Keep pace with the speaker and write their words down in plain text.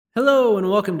Hello and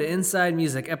welcome to Inside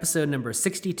Music, episode number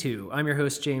 62. I'm your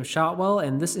host, James Shotwell,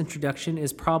 and this introduction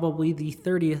is probably the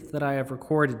 30th that I have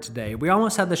recorded today. We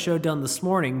almost had the show done this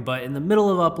morning, but in the middle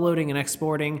of uploading and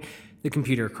exporting, the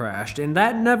computer crashed. And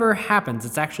that never happens.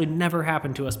 It's actually never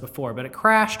happened to us before, but it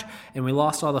crashed and we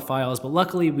lost all the files. But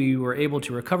luckily, we were able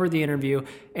to recover the interview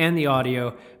and the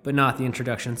audio, but not the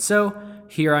introduction. So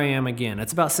here I am again.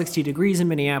 It's about 60 degrees in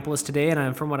Minneapolis today,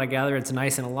 and from what I gather, it's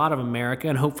nice in a lot of America,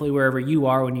 and hopefully wherever you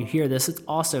are when you hear this, it's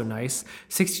also nice.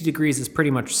 60 degrees is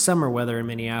pretty much summer weather in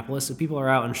Minneapolis, so people are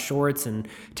out in shorts and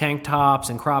tank tops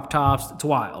and crop tops. It's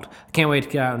wild. I can't wait to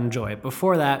get out and enjoy it.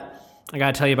 Before that, I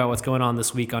gotta tell you about what's going on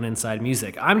this week on Inside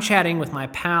Music. I'm chatting with my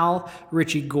pal,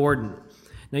 Richie Gordon.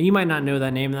 Now, you might not know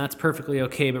that name, and that's perfectly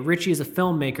okay, but Richie is a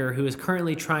filmmaker who is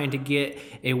currently trying to get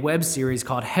a web series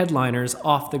called Headliners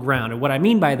off the ground. And what I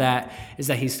mean by that is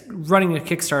that he's running a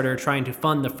Kickstarter trying to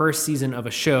fund the first season of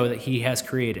a show that he has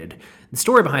created. The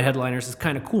story behind Headliners is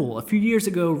kind of cool. A few years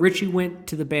ago, Richie went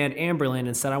to the band Anberlin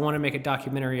and said, "I want to make a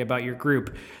documentary about your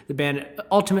group." The band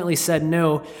ultimately said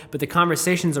no, but the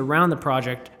conversations around the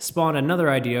project spawned another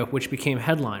idea, which became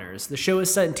Headliners. The show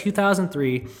is set in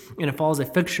 2003, and it follows a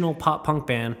fictional pop-punk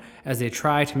band as they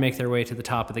try to make their way to the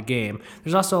top of the game.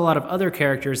 There's also a lot of other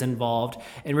characters involved,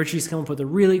 and Richie's come up with a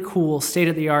really cool,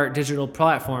 state-of-the-art digital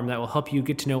platform that will help you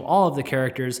get to know all of the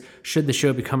characters should the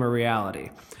show become a reality.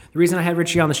 The reason I had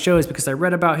Richie on the show is because I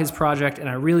read about his project and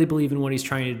I really believe in what he's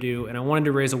trying to do, and I wanted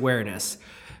to raise awareness.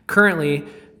 Currently,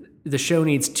 the show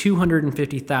needs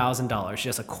 $250,000,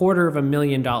 just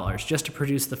 $250,000 just to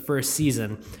produce the first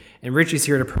season, and Richie's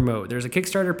here to promote. There's a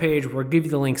Kickstarter page where I'll give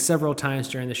you the link several times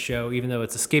during the show, even though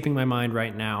it's escaping my mind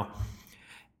right now.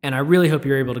 And I really hope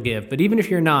you're able to give. But even if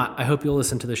you're not, I hope you'll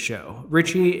listen to the show.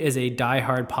 Richie is a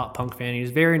diehard pop-punk fan. He's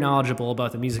very knowledgeable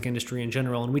about the music industry in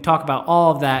general, and we talk about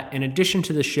all of that in addition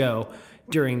to the show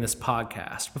during this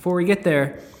podcast. Before we get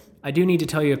there, I do need to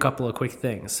tell you a couple of quick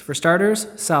things. For starters,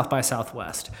 South by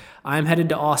Southwest. I'm headed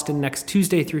to Austin next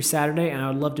Tuesday through Saturday, and I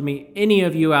would love to meet any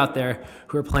of you out there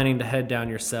who are planning to head down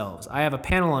yourselves. I have a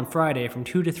panel on Friday from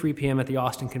 2 to 3 p.m. at the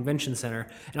Austin Convention Center,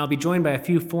 and I'll be joined by a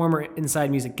few former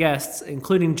Inside Music guests,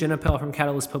 including Jen Appel from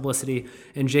Catalyst Publicity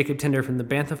and Jacob Tinder from the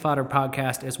Bantha Fodder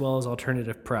podcast, as well as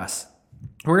Alternative Press.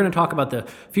 We're going to talk about the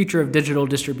future of digital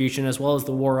distribution as well as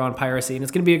the war on piracy, and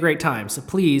it's going to be a great time. So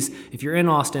please, if you're in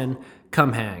Austin,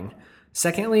 come hang.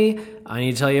 Secondly, I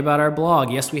need to tell you about our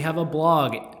blog. Yes, we have a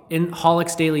blog in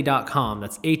haulixdaily.com.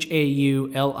 That's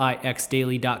HAULIX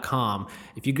daily.com.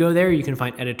 If you go there, you can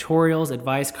find editorials,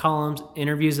 advice columns,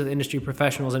 interviews with industry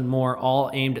professionals, and more, all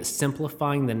aimed at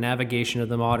simplifying the navigation of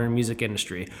the modern music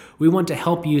industry. We want to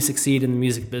help you succeed in the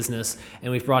music business,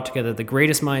 and we've brought together the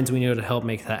greatest minds we know to help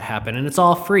make that happen, and it's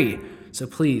all free, so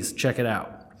please check it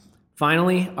out.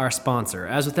 Finally, our sponsor.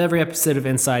 As with every episode of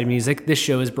Inside Music, this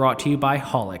show is brought to you by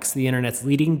Haulix, the internet's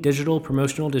leading digital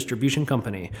promotional distribution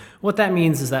company. What that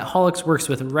means is that Haulix works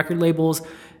with record labels,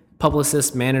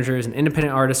 publicists, managers, and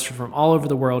independent artists from all over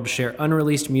the world to share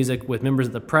unreleased music with members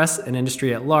of the press and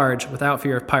industry at large without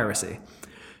fear of piracy.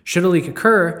 Should a leak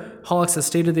occur, Haulix has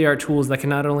state-of-the-art tools that can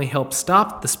not only help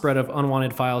stop the spread of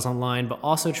unwanted files online, but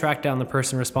also track down the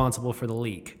person responsible for the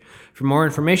leak. For more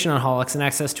information on Haulix and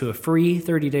access to a free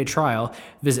 30-day trial,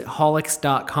 visit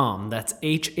haulix.com. That's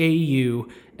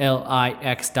HAULIX.com.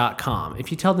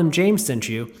 If you tell them James sent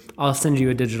you, I'll send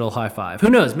you a digital high five. Who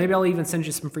knows? Maybe I'll even send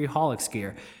you some free Haulix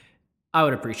gear. I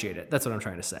would appreciate it. That's what I'm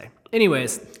trying to say.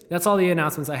 Anyways, that's all the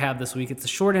announcements I have this week. It's a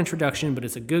short introduction, but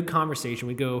it's a good conversation.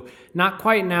 We go not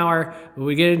quite an hour, but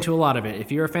we get into a lot of it.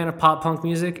 If you're a fan of pop-punk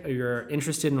music, or you're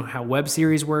interested in how web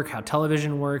series work, how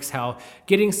television works, how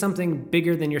getting something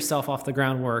bigger than yourself off the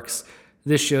ground works,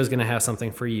 this show is going to have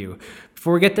something for you.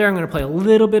 Before we get there, I'm going to play a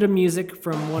little bit of music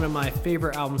from one of my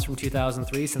favorite albums from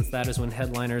 2003, since that is when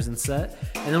Headliners is set,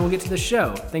 and then we'll get to the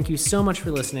show. Thank you so much for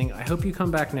listening. I hope you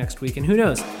come back next week, and who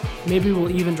knows, maybe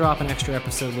we'll even drop an extra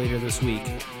episode later this week.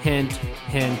 Hint,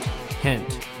 hint,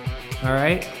 hint. All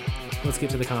right, let's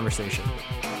get to the conversation.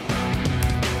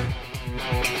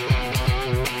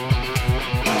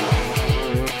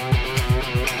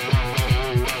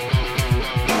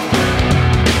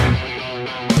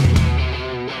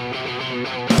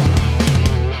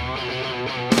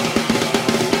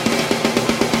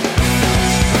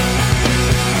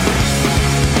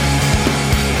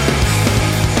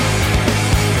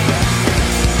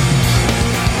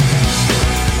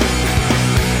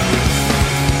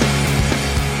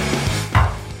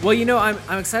 Well, you know, I'm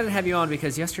excited to have you on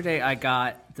because yesterday I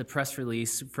got the press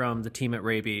release from the team at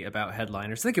Raby about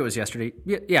headliners. I think it was yesterday.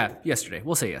 Yeah, yesterday.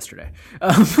 We'll say yesterday.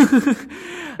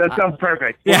 That sounds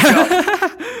perfect. Yeah.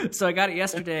 So I got it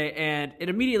yesterday, and it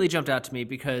immediately jumped out to me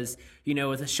because, you know,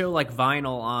 with a show like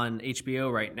Vinyl on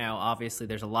HBO right now, obviously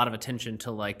there's a lot of attention to,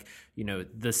 like, you know,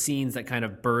 the scenes that kind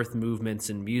of birth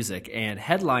movements in music, and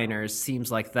headliners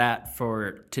seems like that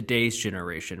for today's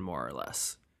generation, more or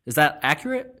less. Is that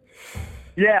accurate?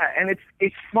 Yeah, and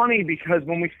it's funny because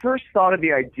when we first thought of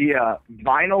the idea,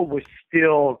 vinyl was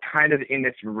still kind of in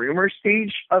its rumor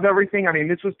stage of everything. I mean,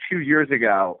 this was 2 years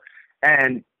ago,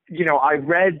 and you know, I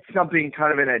read something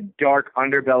kind of in a dark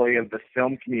underbelly of the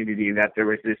film community that there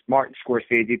was this Martin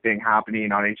Scorsese thing happening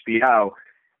on HBO,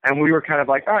 and we were kind of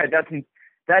like, all right, that's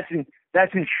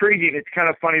intriguing. It's kind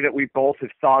of funny that we both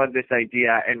have thought of this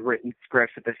idea and written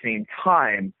scripts at the same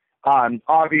time.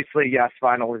 Obviously, yes,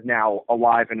 Vinyl is now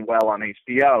alive and well on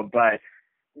HBO, but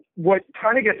what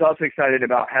kind of gets us excited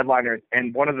about headliners,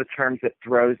 and one of the terms that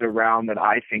throws around that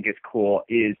I think is cool,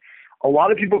 is a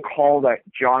lot of people call that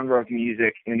genre of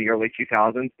music in the early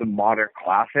 2000s the modern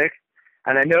classic.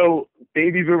 And I know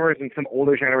baby boomers and some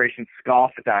older generations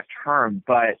scoff at that term,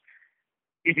 but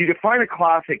if you define a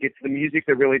classic, it's the music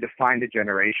that really defined a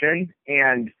generation.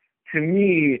 And to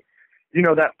me, you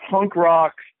know, that punk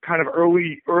rock kind of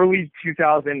early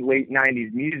 2000, late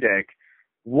 90s music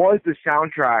was the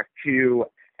soundtrack to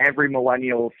every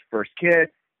millennial's first kiss,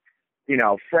 you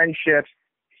know, friendships,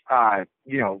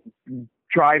 you know,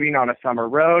 driving on a summer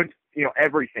road, you know,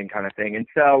 everything kind of thing. And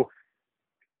so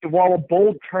while a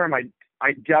bold term, I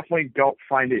definitely don't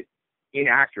find it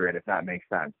inaccurate, if that makes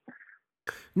sense.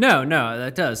 No,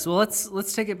 that does. Well,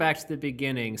 let's take it back to the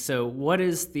beginning. So what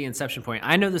is the inception point?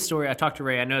 I know the story. I talked to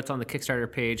Ray. I know it's on the Kickstarter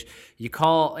page. You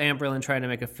call Anberlin trying to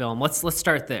make a film. Let's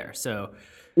start there. So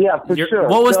yeah, for sure.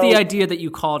 What was the idea that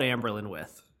you called Anberlin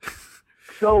with?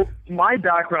 So my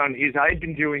background is I'd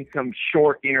been doing some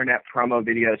short internet promo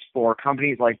videos for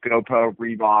companies like GoPro,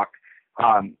 Reebok,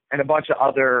 and a bunch of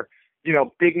other, you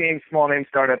know, big name, small name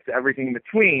startups, everything in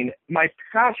between. My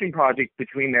passion project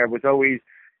between there was always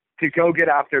to go get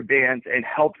after bands and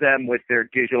help them with their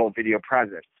digital video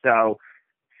presence. So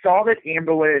saw that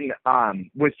Anberlin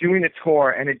was doing a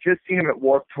tour, and had just seen him at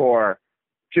Warped Tour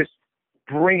just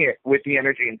bring it with the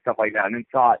energy and stuff like that, and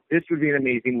thought this would be an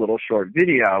amazing little short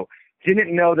video.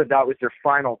 Didn't know that was their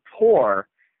final tour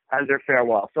as their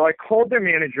farewell. So I called their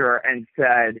manager and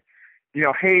said, you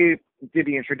know, hey, did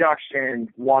the introduction,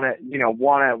 want to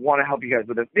help you guys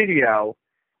with a video.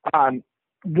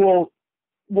 Well,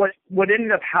 what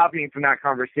ended up happening from that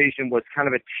conversation was kind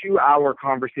of a 2-hour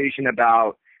conversation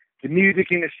about the music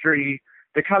industry,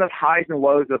 the kind of highs and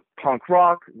lows of punk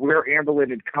rock, where Anberlin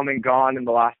had come and gone in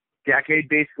the last decade,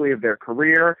 basically, of their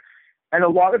career, and a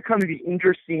lot of kind of the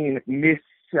interesting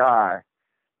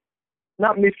not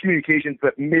miscommunications,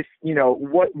 but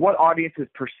what audiences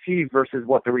perceive versus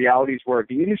what the realities were of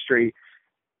the industry.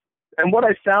 And what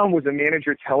I found was a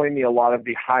manager telling me a lot of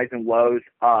the highs and lows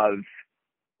of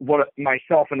what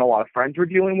myself and a lot of friends were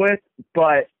dealing with,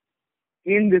 but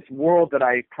in this world that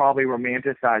I probably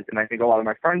romanticized, and I think a lot of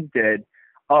my friends did,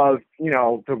 of, you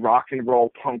know, the rock and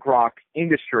roll punk rock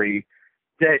industry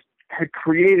that had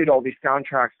created all these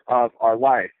soundtracks of our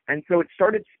life. And so it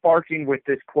started sparking with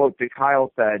this quote that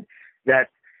Kyle said, that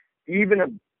even a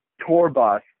tour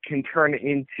bus can turn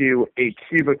into a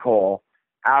cubicle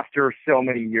after so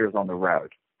many years on the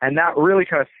road. And that really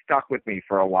kind of stuck with me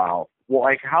for a while. Well,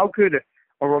 like, how could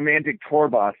a romantic tour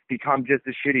bus become just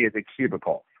as shitty as a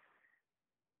cubicle?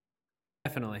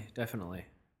 Definitely.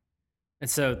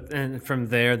 And from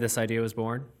there, this idea was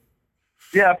born?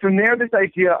 Yeah, from there, this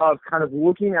idea of kind of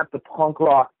looking at the punk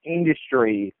rock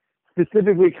industry,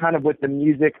 specifically kind of with the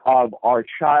music of our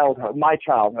childhood, my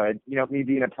childhood, you know, me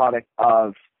being a product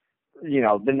of, you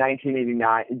know,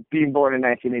 being born in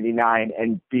 1989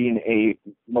 and being a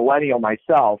millennial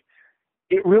myself,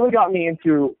 it really got me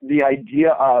into the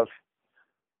idea of,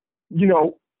 you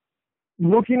know,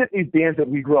 looking at these bands that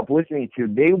we grew up listening to.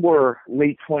 They were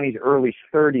late 20s, early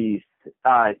 30s,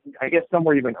 I guess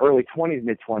somewhere even early 20s,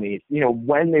 mid 20s, you know,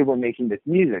 when they were making this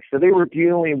music. So they were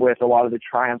dealing with a lot of the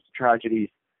triumphs, tragedies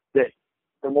that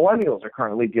the millennials are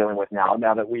currently dealing with now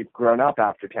that we've grown up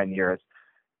after 10 years.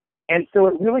 And so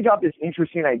it really got this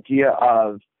interesting idea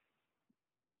of,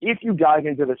 if you dive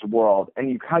into this world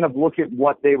and you kind of look at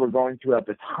what they were going through at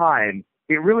the time,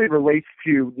 it really relates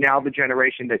to now the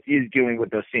generation that is dealing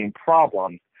with those same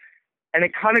problems. And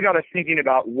it kind of got us thinking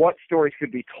about what stories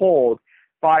could be told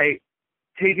by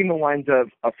taking the lens of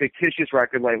a fictitious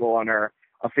record label owner,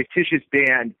 a fictitious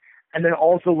band, and then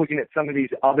also looking at some of these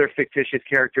other fictitious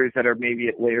characters that are maybe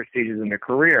at later stages in their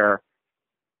career,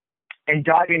 and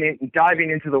diving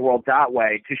into the world that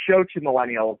way to show to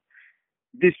millennials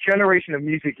this generation of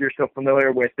music you're so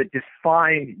familiar with that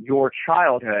defined your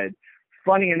childhood.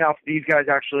 Funny enough, these guys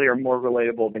actually are more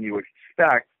relatable than you would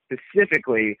expect.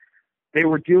 Specifically, they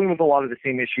were dealing with a lot of the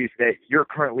same issues that you're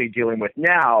currently dealing with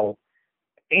now,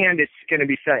 and it's going to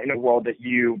be set in a world that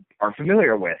you are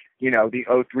familiar with. You know, the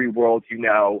 '03 world, you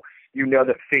know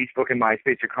that Facebook and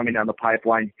MySpace are coming down the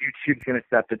pipeline. YouTube's going to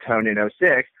set the tone in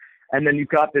 '06. And then you've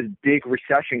got this big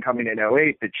recession coming in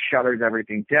 '08 that shutters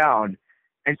everything down.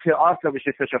 And to us, that was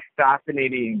just such a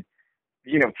fascinating,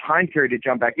 time period to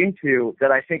jump back into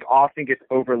that I think often gets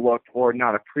overlooked or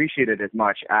not appreciated as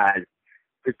much as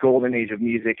the golden age of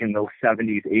music in the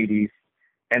 '70s, '80s,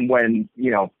 and when,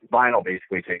 vinyl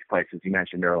basically takes place, as you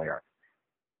mentioned earlier.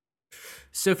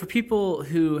 So for people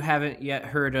who haven't yet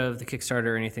heard of the Kickstarter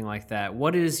or anything like that,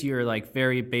 what is your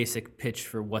very basic pitch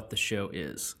for what the show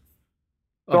is?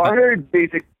 So our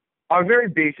very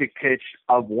basic pitch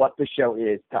of what the show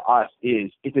is to us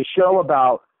is it's a show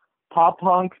about pop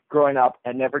punk growing up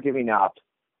and never giving up.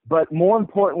 But more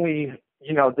importantly,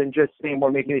 than just saying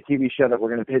we're making a TV show that we're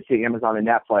going to pitch to Amazon and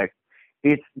Netflix,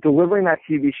 it's delivering that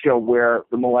TV show where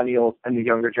the millennials and the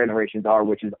younger generations are,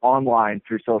 which is online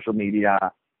through social media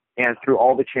and through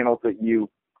all the channels that you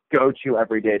go to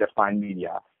every day to find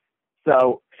media.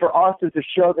 So for us, it's a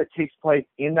show that takes place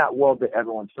in that world that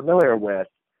everyone's familiar with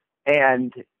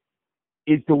and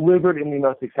is delivered in the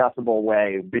most accessible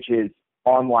way, which is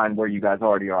online where you guys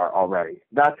already are already.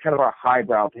 That's kind of our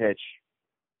highbrow pitch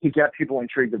to get people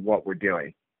intrigued with what we're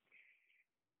doing.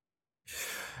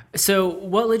 So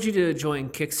what led you to join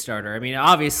Kickstarter? I mean,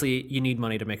 obviously you need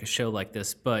money to make a show like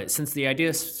this, but since the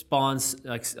idea spawns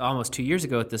almost 2 years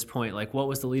ago at this point, what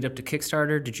was the lead up to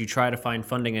Kickstarter? Did you try to find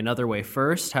funding another way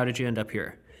first? How did you end up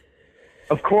here?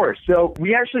 Of course. So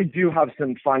we actually do have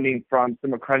some funding from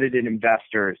some accredited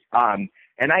investors. And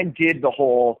I did the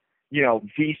whole,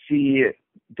 VC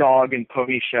dog and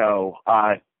pony show,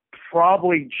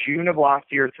 probably June of last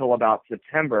year till about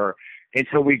September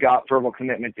until we got verbal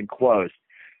commitments and closed.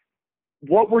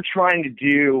 What we're trying to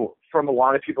do from a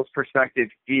lot of people's perspective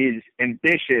is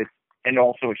ambitious and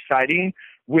also exciting,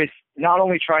 with not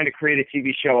only trying to create a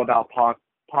TV show about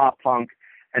pop punk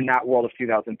and that world of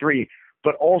 2003,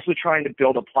 but also trying to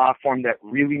build a platform that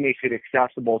really makes it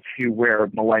accessible to where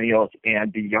millennials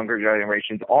and the younger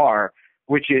generations are,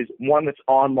 which is one that's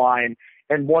online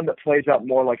and one that plays out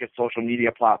more like a social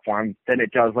media platform than it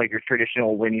does like your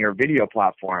traditional linear video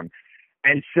platform.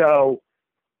 And so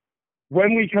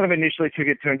when we kind of initially took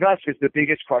it to investors, the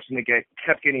biggest question that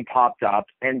kept getting popped up,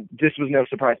 and this was no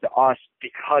surprise to us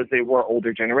because they were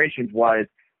older generations, was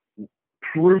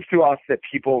prove to us that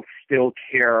people still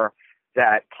care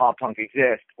that pop punk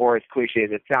exists, or as cliche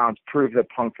as it sounds, prove that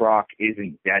punk rock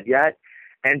isn't dead yet.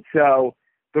 And so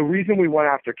the reason we went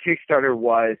after Kickstarter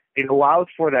was it allows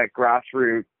for that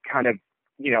grassroots kind of,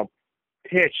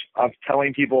 pitch of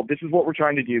telling people this is what we're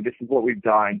trying to do, this is what we've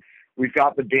done. We've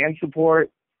got the band support,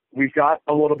 we've got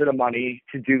a little bit of money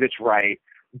to do this right,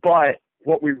 but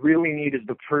what we really need is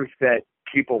the proof that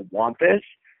people want this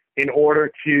in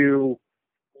order to,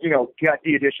 get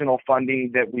the additional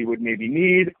funding that we would maybe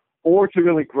need, or to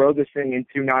really grow this thing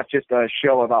into not just a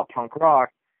show about punk rock,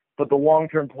 but the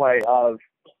long-term play of,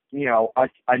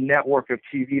 a network of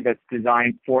TV that's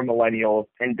designed for millennials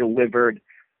and delivered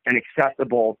and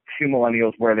accessible to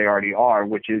millennials where they already are,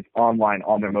 which is online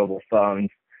on their mobile phones,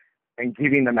 and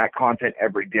giving them that content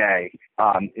every day,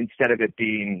 instead of it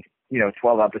being,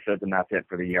 12 episodes and that's it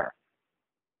for the year.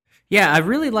 Yeah, I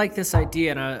really like this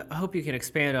idea, and I hope you can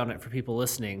expand on it for people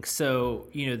listening. So,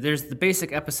 there's the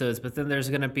basic episodes, but then there's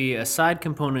going to be a side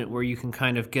component where you can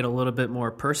kind of get a little bit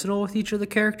more personal with each of the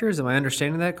characters. Am I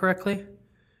understanding that correctly?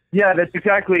 Yeah, that's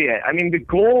exactly it. I mean, the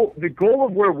goal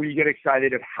of where we get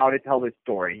excited of how to tell this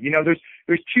story,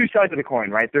 there's two sides of the coin,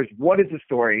 right? There's what is the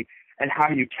story and how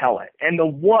do you tell it. And the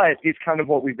what is kind of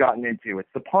what we've gotten into. It's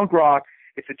the punk rock.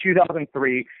 It's the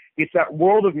 2003. It's that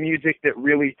world of music that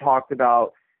really talks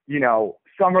about,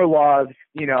 summer loves,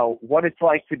 what it's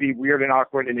like to be weird and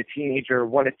awkward in a teenager,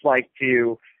 what it's like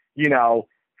to,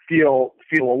 feel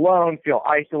alone, feel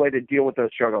isolated, deal with those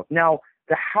struggles. Now,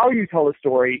 the how you tell a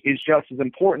story is just as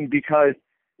important, because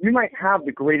you might have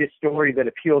the greatest story that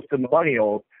appeals to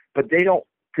millennials, but they don't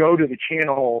go to the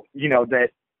channel, that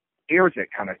airs it,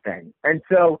 kind of thing. And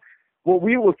so what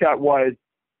we looked at was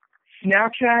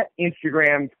Snapchat,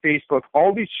 Instagram, Facebook,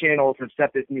 all these channels have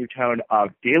set this new tone of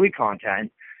daily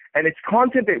content, and it's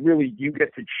content that really you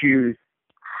get to choose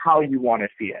how you want to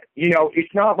see it.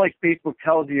 It's not like Facebook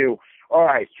tells you, all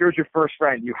right, here's your first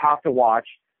friend, you have to watch,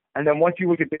 and then once you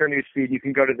look at their news feed, you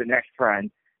can go to the next friend.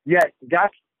 Yet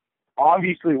that's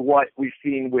obviously what we've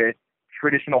seen with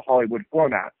traditional Hollywood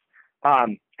formats.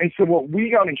 And so what we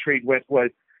got intrigued with was,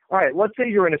 all right, let's say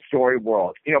you're in a story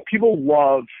world. You know, people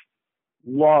love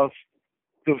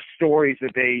those stories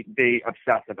that they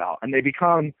obsess about, and they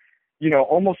become, you know,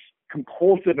 almost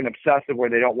compulsive and obsessive where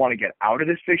they don't want to get out of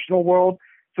this fictional world.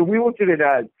 So we looked at it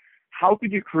as, how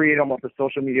could you create almost a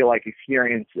social media-like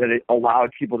experience that it allowed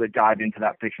people to dive into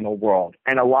that fictional world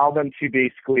and allow them to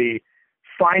basically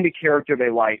find a character they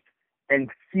liked and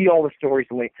see all the stories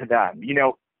linked to them? You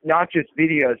know, not just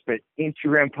videos, but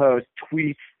Instagram posts,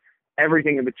 tweets,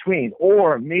 everything in between.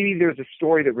 Or maybe there's a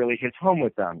story that really hits home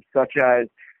with them, such as,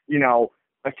 you know,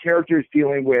 a character is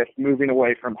dealing with moving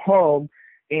away from home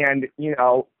and, you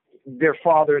know, their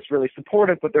father is really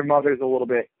supportive, but their mother is a little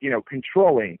bit, you know,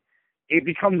 controlling. It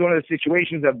becomes one of those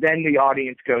situations of then the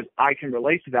audience goes, I can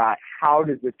relate to that. How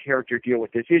does this character deal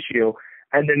with this issue?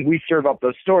 And then we serve up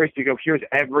those stories to go, here's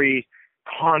every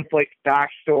conflict,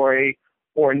 backstory,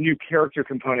 or new character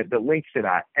component that links to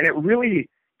that. And it really,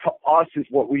 to us, is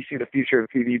what we see the future of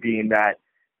TV being, that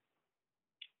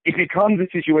it becomes a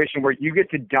situation where you get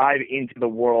to dive into the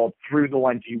world through the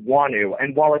lens you want to.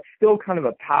 And while it's still kind of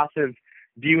a passive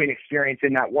viewing experience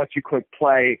in that once you click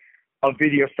play, a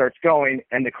video starts going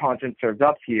and the content serves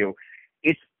up to you,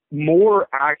 it's more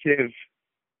active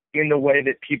in the way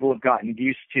that people have gotten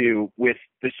used to with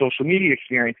the social media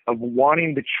experience of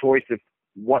wanting the choice of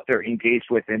what they're engaged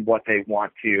with and what they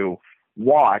want to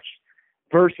watch,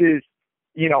 versus,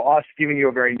 you know, us giving you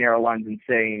a very narrow lens and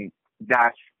saying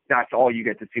that's all you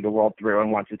get to see the world through,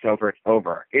 and once it's over, it's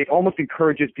over. It almost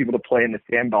encourages people to play in the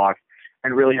sandbox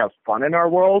and really have fun in our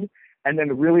world, and then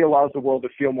it really allows the world to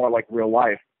feel more like real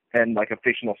life and like a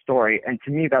fictional story. And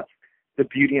to me, that's the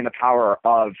beauty and the power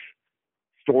of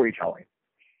storytelling.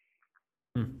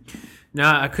 No,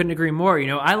 I couldn't agree more. You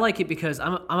know, I like it because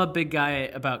I'm a big guy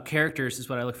about characters is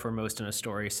what I look for most in a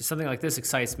story. So something like this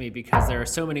excites me because there are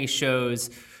so many shows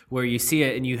where you see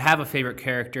it and you have a favorite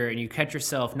character and you catch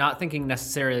yourself not thinking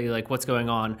necessarily like what's going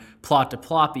on plot to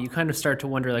plot, but you kind of start to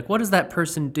wonder, like, what does that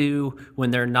person do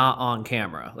when they're not on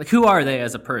camera? Like, who are they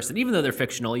as a person? Even though they're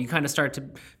fictional, you kind of start to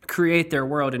create their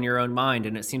world in your own mind,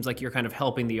 and it seems like you're kind of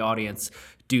helping the audience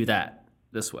do that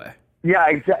this way. Yeah,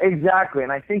 exactly.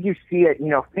 And I think you see it, you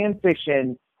know, fan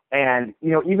fiction and,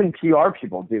 you know, even PR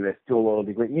people do this to a little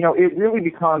degree. You know, it really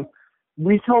becomes,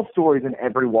 we tell stories in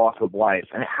every walk of life,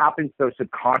 and it happens so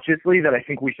subconsciously that I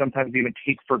think we sometimes even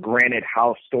take for granted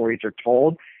how stories are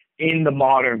told in the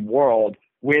modern world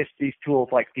with these tools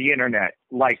like the internet,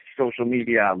 like social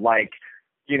media, like,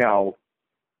 you know,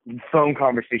 phone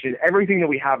conversations, everything that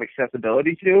we have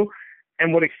accessibility to.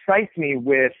 And what excites me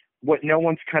with what no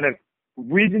one's kind of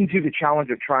risen to the challenge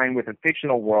of trying with a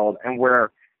fictional world, and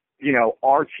where, you know,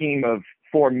 our team of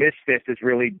 4 misfits is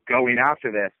really going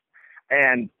after this,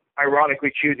 and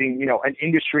ironically choosing, you know, an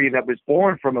industry that was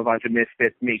born from a bunch of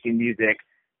misfits making music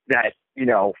that, you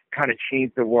know, kind of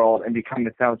changed the world and become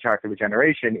the soundtrack of a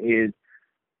generation, is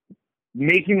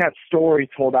making that story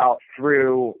told out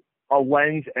through a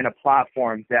lens and a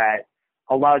platform that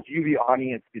allows you, the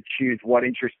audience, to choose what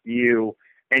interests you,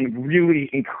 and really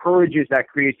encourages that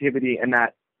creativity and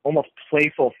that almost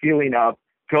playful feeling of,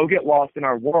 go get lost in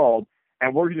our world,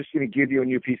 and we're just going to give you a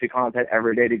new piece of content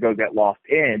every day to go get lost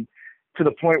in, to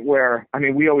the point where, I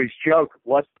mean, we always joke,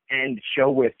 let's end show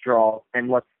withdrawal and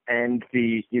let's end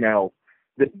the, you know,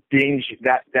 the binge,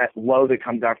 that low that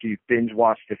comes after you binge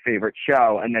watch the favorite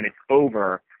show, and then it's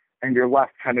over and you're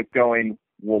left kind of going,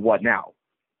 well, what now?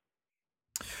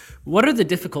 What are the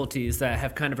difficulties that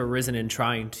have kind of arisen in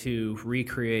trying to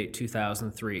recreate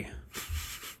 2003?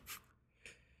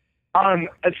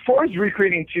 As far as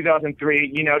recreating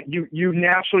 2003, you know, you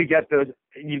naturally get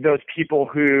those people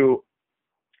who,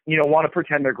 you know, want to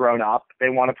pretend they're grown up. They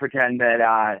want to pretend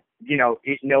that, you know,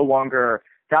 it no longer,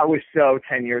 that was so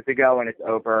 10 years ago and it's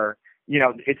over, you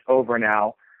know, it's over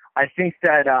now. I think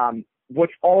that,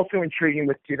 what's also intriguing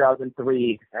with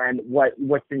 2003, and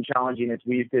what's been challenging as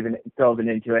we've delved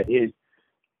into it, is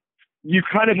you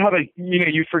kind of have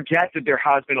you forget that there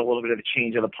has been a little bit of a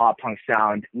change of the pop punk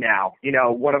sound now. You know,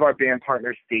 one of our band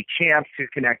partners, State Champs, who's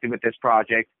connected with this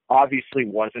project, obviously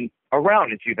wasn't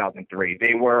around in 2003.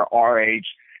 They were our age.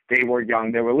 They were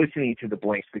young. They were listening to the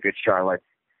Blinks, the Good Charlotte,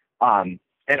 and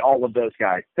all of those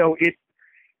guys. So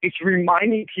it's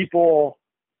reminding people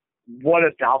what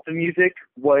about the music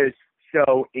was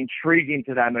so intriguing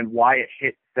to them and why it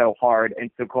hit so hard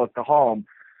and so close to home.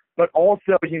 But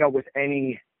also, you know, with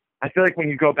I feel like when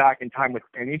you go back in time with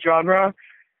any genre,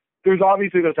 there's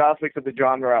obviously those aspects of the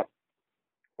genre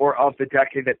or of the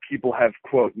decade that people have,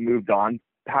 quote, moved on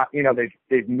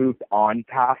they've moved on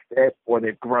past it, or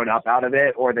they've grown up out of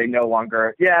it, or they no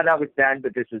longer, yeah, that was then,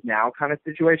 but this is now kind of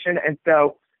situation. And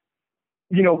so,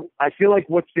 I feel like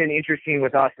what's been interesting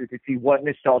with us is to see what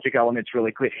nostalgic elements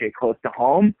really hit close to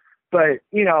home. But,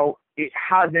 it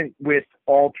hasn't with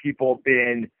all people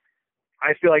been,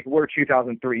 I feel like we're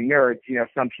 2003 nerds.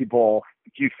 Some people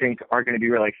you think are going to be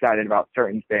really excited about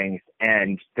certain things,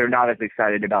 and they're not as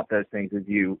excited about those things as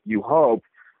you hope.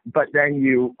 But then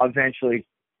you eventually,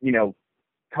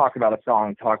 talk about a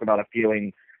song, talk about a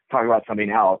feeling, talk about something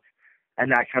else,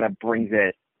 and that kind of brings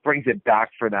it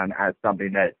back for them as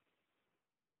something that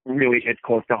really hits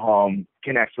close to home,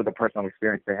 connects with the personal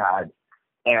experience they had,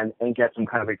 and gets them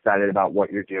kind of excited about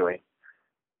what you're doing.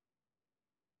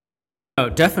 Oh,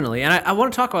 definitely. And I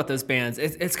want to talk about those bands.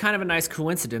 It's kind of a nice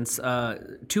coincidence.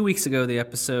 2 weeks ago, the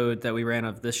episode that we ran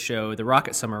of this show, The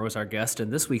Rocket Summer, was our guest,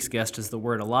 and this week's guest is The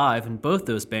Word Alive, and both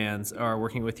those bands are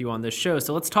working with you on this show.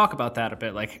 So let's talk about that a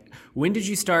bit. Like, when did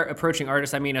you start approaching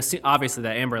artists? I mean, obviously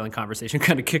that Anberlin conversation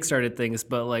kind of kickstarted things,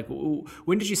 but like,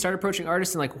 when did you start approaching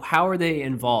artists, and like, how are they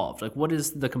involved? Like, what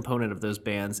is the component of those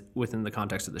bands within the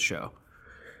context of the show?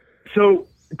 So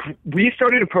we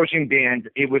started approaching bands.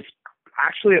 It was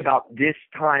actually about this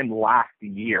time last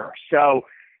year. So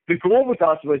the goal with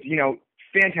us was,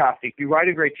 fantastic. You write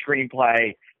a great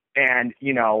screenplay, and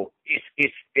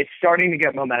it's starting to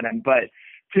get momentum. But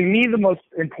to me, the most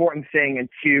important thing, and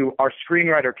to our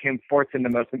screenwriter Kim Fortson, the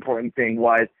most important thing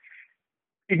was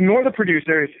ignore the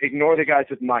producers, ignore the guys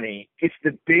with money. If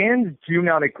the bands do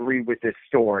not agree with this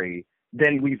story,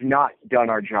 then we've not done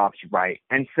our jobs right.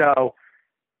 And so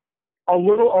a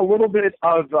little bit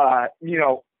of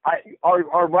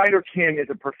our writer Kim is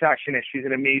a perfectionist. She's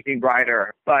an amazing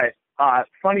writer, but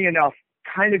funny enough,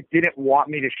 kind of didn't want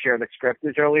me to share the script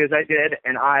as early as I did,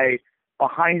 and I,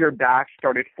 behind her back,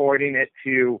 started forwarding it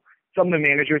to some of the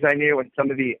managers I knew and some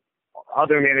of the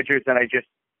other managers that I just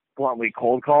bluntly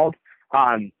cold called,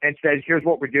 and said, "Here's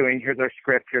what we're doing. Here's our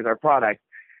script. Here's our product,"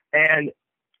 and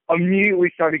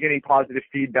immediately started getting positive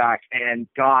feedback and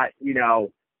got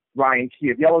Ryan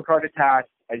Key of Yellowcard attached.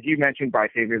 As you mentioned,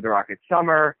 Bryce Avery of The Rocket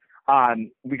Summer.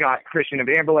 We got Christian of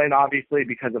Anberlin, obviously,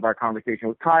 because of our conversation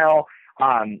with Kyle.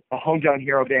 A hometown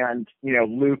hero band,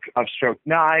 Luke of Stroke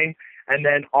 9. And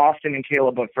then Austin and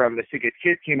Caleb of Forever the Sickest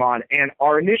Kids came on. And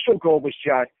our initial goal was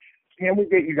just, can we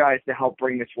get you guys to help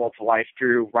bring this world to life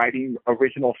through writing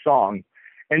original songs?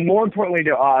 And more importantly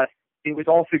to us, it was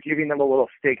also giving them a little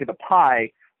stake of the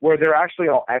pie, where they're actually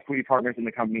all equity partners in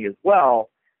the company as well,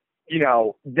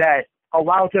 that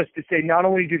allows us to say, not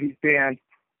only do these bands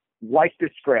like the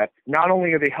script, not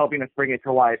only are they helping us bring it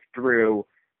to life through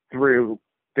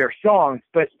their songs,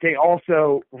 but they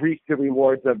also reap the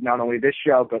rewards of not only this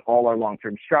show, but all our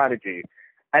long-term strategy.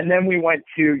 And then we went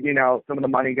to, some of the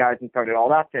money guys and started all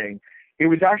that thing. It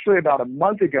was actually about a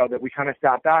month ago that we kind of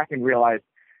sat back and realized,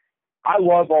 I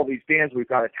love all these bands we've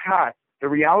got attached. The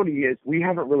reality is we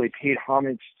haven't really paid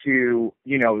homage to,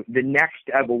 the next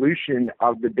evolution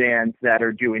of the bands that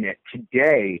are doing it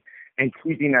today and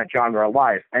keeping that genre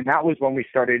alive. And that was when we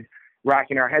started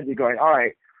racking our heads and going, all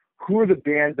right, who are the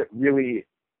bands that really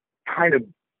kind of,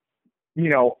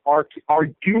 are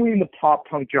doing the pop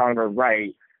punk genre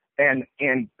right and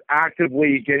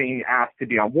actively getting asked to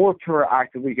be on Warped Tour,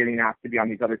 actively getting asked to be on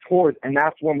these other tours. And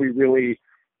that's when we really,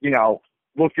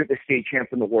 looked at the State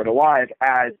Champs and The Word Alive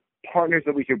as partners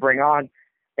that we could bring on.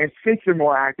 And since they're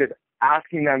more active,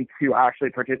 asking them to actually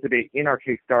participate in our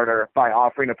Kickstarter by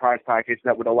offering a prize package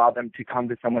that would allow them to come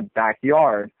to someone's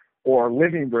backyard or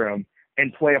living room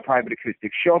and play a private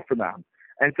acoustic show for them.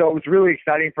 And so it was really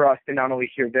exciting for us to not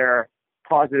only hear their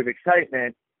positive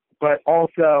excitement, but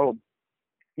also,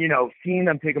 seeing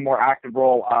them take a more active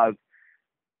role of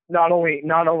not only,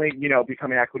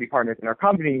 becoming equity partners in our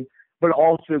company, but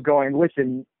also going,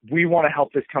 listen, we want to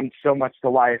help this come so much to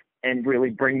life and really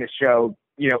bring the show,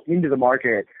 into the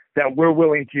market, that we're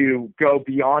willing to go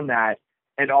beyond that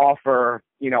and offer,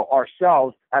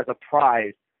 ourselves as a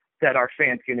prize that our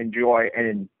fans can enjoy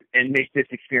and make this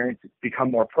experience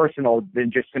become more personal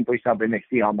than just simply something they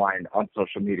see online on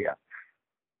social media.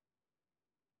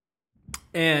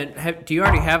 And do you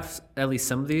already have at least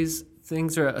some of these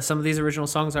things or some of these original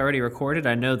songs already recorded?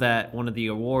 I know that one of the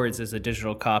awards is a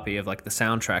digital copy of like the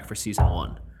soundtrack for season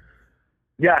 1.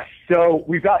 Yes. So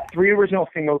we've got 3 original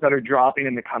singles that are dropping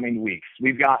in the coming weeks.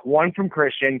 We've got one from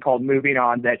Christian called Moving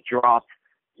On that dropped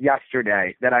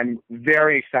yesterday that I'm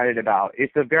very excited about.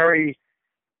 It's a very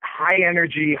high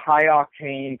energy, high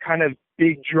octane, kind of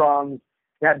big drums,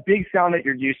 that big sound that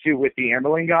you're used to with the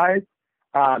Anberlin guys.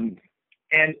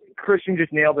 And Christian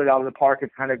just nailed it out of the park of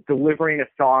kind of delivering a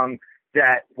song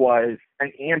that was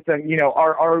an anthem. You know,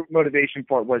 our motivation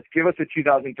for it was give us a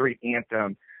 2003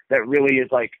 anthem that really is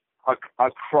like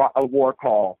a war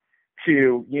call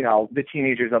to, you know, the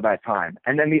teenagers of that time.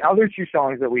 And then the other two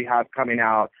songs that we have coming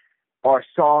out are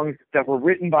songs that were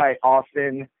written by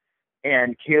Austin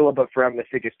and Caleb of Forever the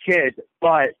Sickest Kids,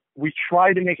 but we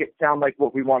try to make it sound like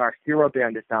what we want our hero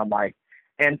band to sound like.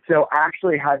 And so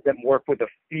actually had them work with a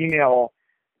female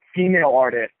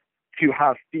artist to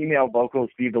have female vocals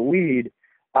be the lead,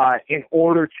 in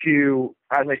order to,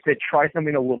 as I said, try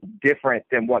something a little different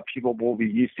than what people will be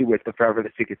used to with the Forever the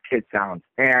Sickest Kids sound.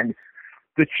 And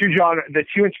the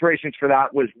two inspirations for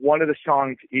that was, one of the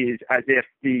songs is as if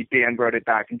the band wrote it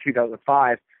back in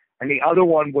 2005, and the other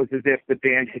one was as if the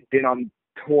band had been on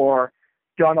tour,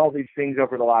 done all these things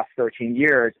over the last 13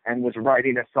 years, and was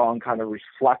writing a song kind of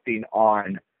reflecting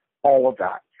on all of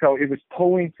that. So it was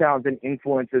pulling sounds and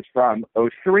influences from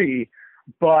 '03,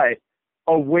 but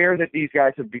aware that these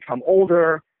guys have become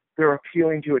older, they're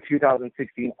appealing to a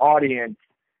 2016 audience,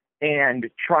 and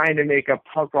trying to make a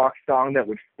punk rock song that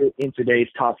would fit in today's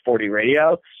top 40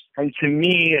 radio. And to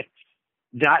me,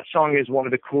 that song is one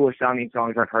of the coolest sounding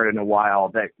songs I've heard in a while,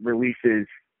 that releases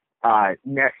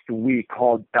next week,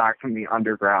 called Back from the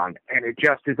Underground. And it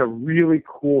just is a really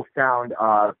cool sound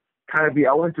of kind of the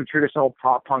elements of traditional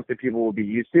pop punk that people will be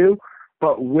used to,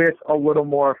 but with a little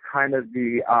more of kind of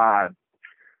the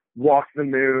Walk the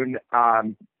Moon,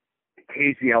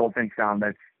 Hazy Elephant sound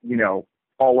that's, you know,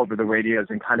 all over the radios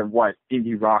and kind of what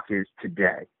indie rock is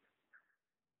today.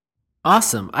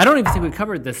 Awesome. I don't even think we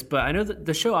covered this, but I know that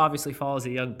the show obviously follows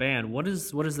a young band. What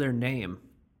is their name?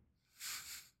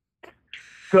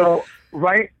 So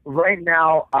right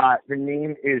now, the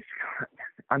name is,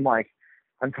 I'm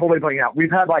totally blanking out.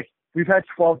 We've had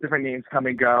 12 different names come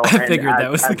and go. I figured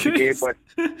that was the case.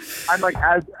 I'm like,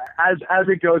 as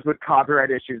it goes with copyright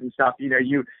issues and stuff, you know,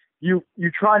 you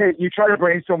try to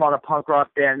brainstorm on a punk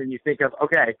rock band, and you think of,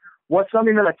 okay, what's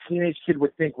something that a teenage kid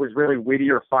would think was really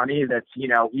witty or funny, that's, you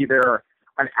know, either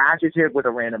an adjective with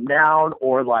a random noun,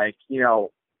 or like, you know,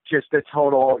 just a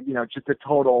total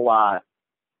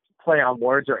play on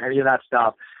words, or any of that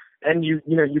stuff. And you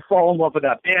fall in love with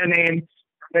that band name,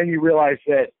 then you realize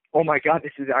that, oh my God,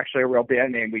 this is actually a real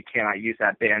band name, we cannot use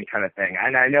that band, kind of thing.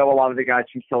 And I know a lot of the guys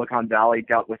from Silicon Valley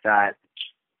dealt with that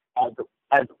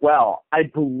as well. I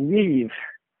believe,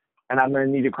 and I'm going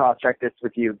to need to cross-check this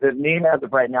with you, the name as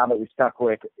of right now that we stuck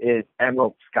with is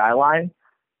Emerald Skyline.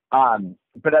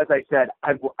 But as I said,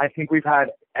 I think we've had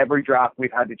every draft,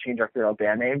 we've had to change our hero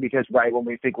band name, because right when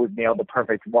we think we've nailed the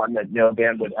perfect one that no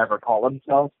band would ever call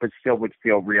themselves, but still would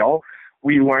feel real,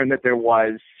 we learned that there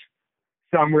was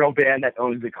some real band that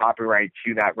owns the copyright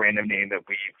to that random name that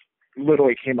we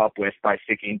literally came up with by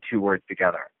sticking two words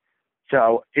together.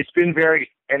 So it's been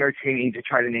very entertaining to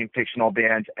try to name fictional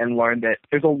bands and learn that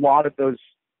there's a lot of those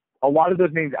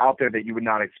names out there that you would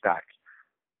not expect.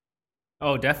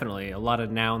 Oh, definitely. A lot of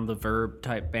noun, the verb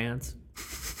type bands.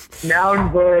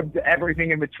 Noun, verb,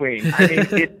 everything in between. I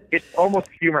mean, it's almost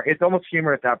humor. It's almost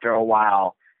humorous after a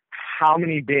while how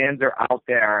many bands are out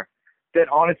there that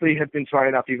honestly have been smart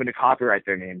enough even to copyright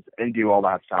their names and do all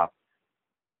that stuff.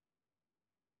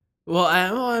 Well,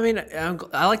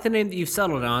 I like the name that you've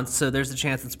settled on, so there's a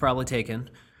chance it's probably taken.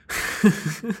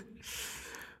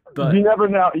 But you never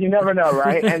know,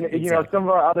 right? And exactly. You know, some of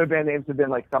our other band names have been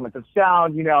like Summits of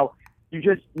Sound. You know, you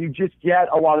just get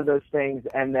a lot of those things,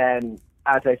 and then,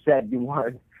 as I said, you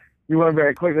learn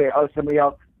very quickly, oh, somebody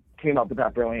else came up with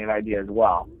that brilliant idea as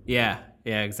well. Yeah,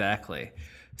 exactly.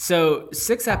 So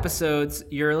 6 episodes,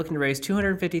 you're looking to raise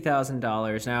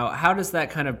 $250,000. Now, how does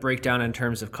that kind of break down in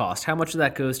terms of cost? How much of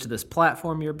that goes to this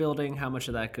platform you're building? How much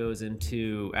of that goes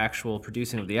into actual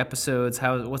producing of the episodes?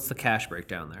 What's the cash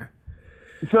breakdown there?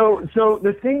 So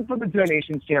the thing from the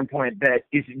donation standpoint that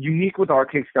is unique with our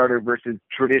Kickstarter versus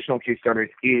traditional Kickstarters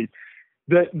is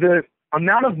the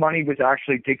amount of money was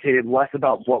actually dictated less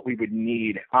about what we would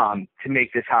need to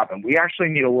make this happen. We actually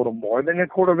need a little more than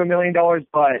 $250,000,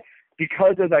 but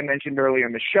because, as I mentioned earlier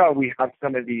in the show, we have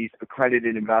some of these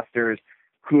accredited investors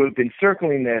who have been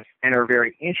circling this and are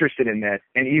very interested in this,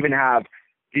 and even have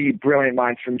the brilliant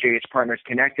minds from JH Partners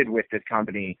connected with this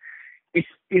company.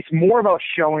 It's more about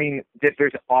showing that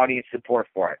there's audience support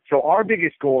for it. So our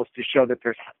biggest goal is to show that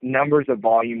there's numbers of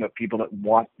volume of people that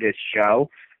want this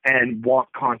show and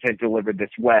want content delivered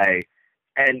this way.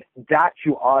 And that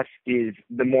to us is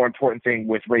the more important thing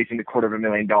with raising the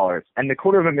 $250,000. And the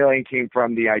 $250,000 came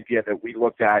from the idea that we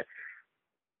looked at,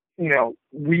 you know,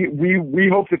 we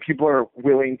hope that people are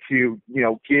willing to, you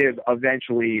know, give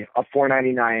eventually a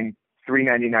 $4.99,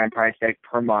 $3.99 price tag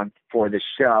per month for the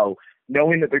show,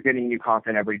 knowing that they're getting new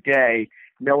content every day,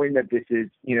 knowing that this is,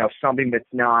 you know, something that's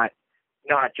not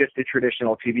not just a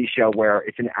traditional TV show where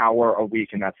it's an hour a week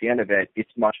and that's the end of it.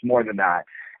 It's much more than that.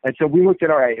 And so we looked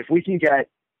at, all right, if we can get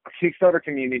a Kickstarter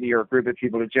community or a group of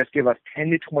people to just give us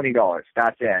 $10 to $20,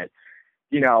 that's it.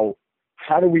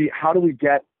 How do we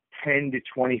get 10 to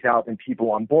 20,000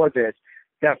 people on board this?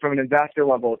 That from an investor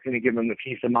level, it's going to give them the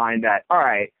peace of mind that, all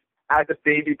right, as a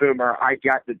baby boomer, I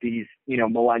get that these,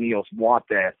 millennials want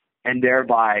this, and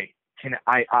thereby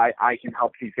I can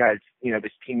help these guys,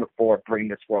 this team of four bring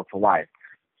this world to life.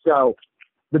 So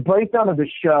the breakdown of the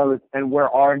shows and where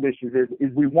our ambition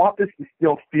is we want this to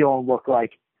still feel and look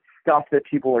like stuff that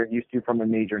people are used to from a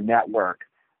major network.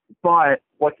 But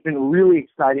what's been really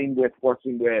exciting with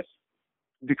working with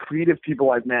the creative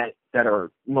people I've met that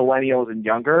are millennials and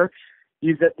younger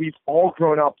is that we've all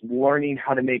grown up learning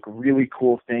how to make really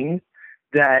cool things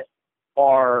that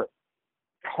are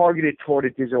targeted toward a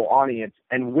digital audience.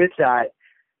 And with that,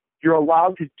 you're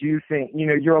allowed to do things,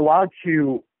 you're allowed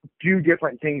to do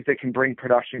different things that can bring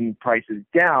production prices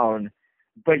down,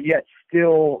 but yet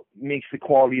still makes the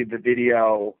quality of the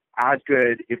video as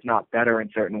good, if not better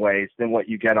in certain ways, than what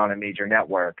you get on a major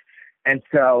network. And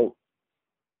so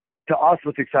to us,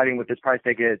 what's exciting with this price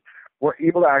tag is we're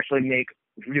able to actually make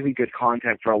really good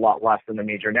content for a lot less than the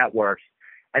major networks.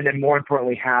 And then more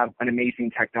importantly, have an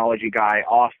amazing technology guy,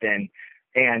 Austin,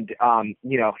 and,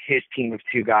 his team of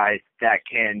two guys that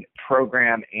can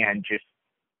program and just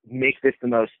make this the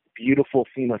most beautiful,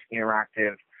 seamless,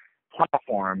 interactive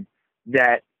platform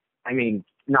that,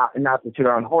 not to toot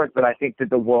our own horn, but I think that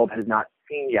the world has not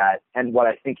seen yet, and what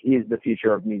I think is the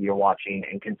future of media watching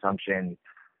and consumption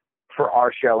for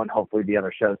our show and hopefully the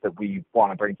other shows that we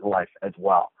want to bring to life as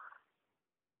well.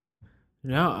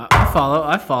 No,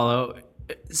 I follow.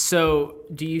 So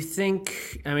do you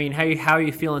think, how are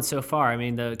you feeling so far?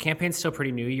 The campaign's still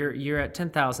pretty new. You're at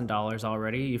 $10,000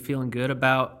 already. You feeling good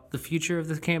about the future of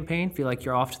the campaign? Feel like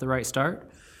you're off to the right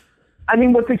start?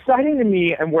 What's exciting to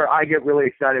me and where I get really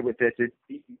excited with this is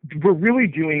we're really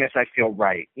doing this, I feel,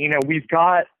 right. We've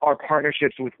got our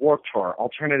partnerships with Warped Tour,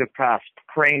 Alternative Press,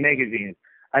 Praying Magazine.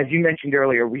 As you mentioned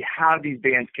earlier, we have these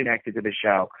bands connected to the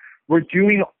show. We're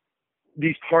doing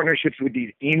these partnerships with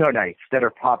these emo nights that are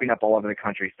popping up all over the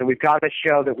country. So we've got a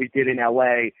show that we did in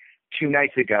LA 2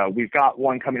 nights ago. We've got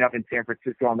one coming up in San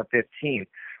Francisco on the 15th.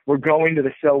 We're going to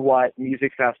the So What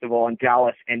Music Festival in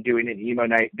Dallas and doing an emo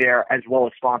night there, as well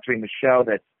as sponsoring the show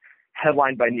that's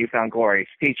headlined by Newfound Glory.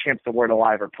 State Champs The Word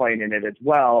Alive are playing in it as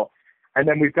well. And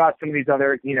then we've got some of these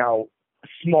other,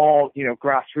 small,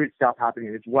 grassroots stuff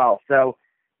happening as well. So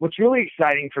what's really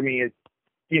exciting for me is,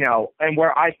 and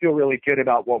where I feel really good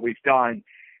about what we've done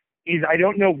is I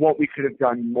don't know what we could have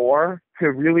done more to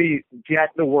really get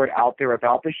the word out there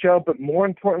about the show, but more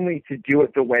importantly, to do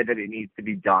it the way that it needs to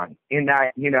be done. In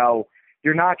that,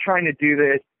 you're not trying to do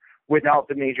this without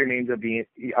the major names of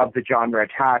the genre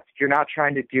attached. You're not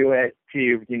trying to do it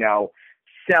to,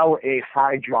 sell a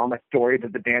high drama story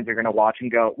that the bands are going to watch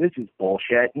and go, this is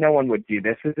bullshit. No one would do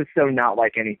this. This is so not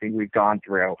like anything we've gone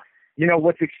through.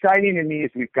 What's exciting to me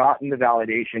is we've gotten the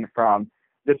validation from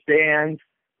the bands,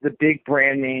 the big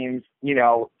brand names,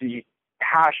 the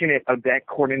passionate event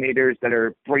coordinators that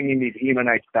are bringing these emo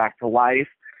nights back to life.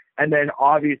 And then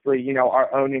obviously,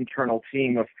 our own internal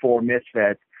team of 4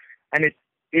 misfits. And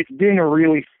it's been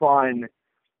really fun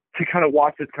to kind of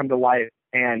watch this come to life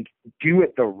and do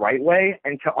it the right way.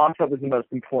 And to us, that was the most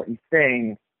important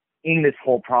thing in this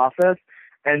whole process,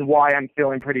 and why I'm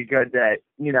feeling pretty good that,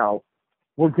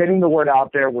 we're getting the word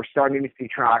out there. We're starting to see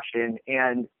traction.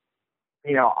 And,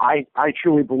 I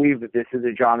truly believe that this is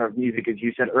a genre of music, as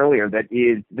you said earlier, that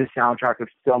is the soundtrack of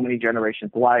so many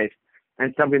generations' life,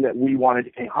 and something that we wanted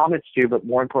to pay homage to, but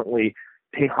more importantly,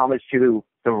 pay homage to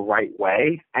the right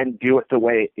way and do it the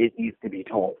way it needs to be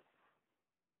told.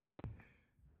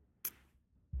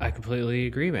 I completely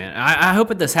agree, man. I hope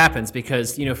that this happens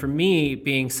because, for me,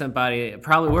 being somebody,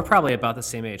 we're probably about the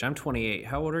same age. I'm 28.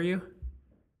 How old are you?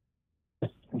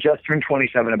 Just turned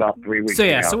 27 about 3 weeks ago.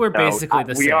 Yeah, so we're basically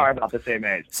the same. We are about the same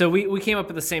age. So we came up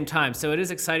at the same time. So it is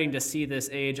exciting to see this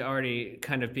age already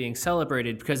kind of being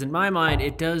celebrated because in my mind,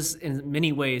 it does in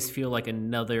many ways feel like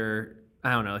another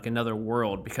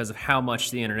world because of how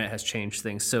much the internet has changed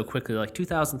things so quickly. Like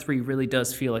 2003 really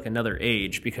does feel like another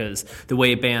age because the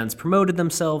way bands promoted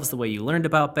themselves, the way you learned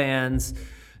about bands,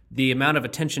 the amount of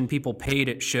attention people paid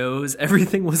at shows,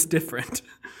 everything was different.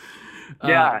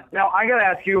 Yeah. Now, I got to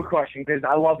ask you a question because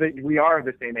I love that we are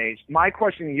the same age. My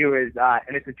question to you is,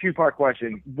 and it's a 2-part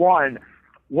question. 1,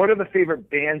 what are the favorite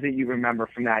bands that you remember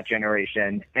from that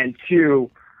generation? And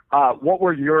 2, what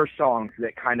were your songs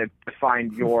that kind of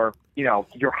defined your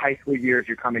high school years,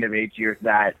 your coming of age years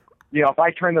that, if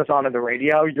I turn this on the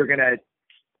radio, you're going to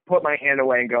put my hand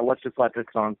away and go, let's just let this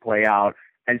song play out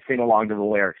and sing along to the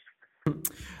lyrics.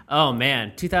 Oh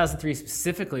man, 2003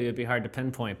 specifically would be hard to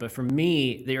pinpoint, but for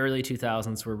me, the early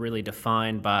 2000s were really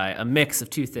defined by a mix of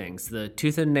two things: the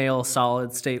Tooth and Nail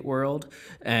solid state world,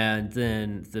 and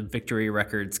then the Victory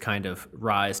Records kind of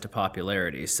rise to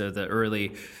popularity. So the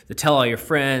Tell All Your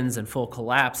Friends and Full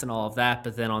Collapse and all of that,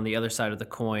 but then on the other side of the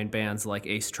coin, bands like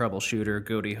Ace Troubleshooter,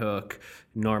 Goaty Hook,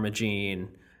 Norma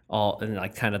Jean, all and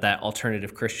like kind of that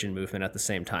alternative Christian movement at the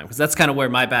same time, because that's kind of where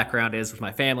my background is with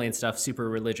my family and stuff, super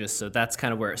religious. So that's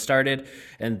kind of where it started,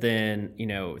 and then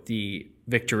the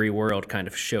Victory world kind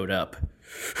of showed up,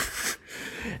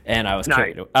 and I was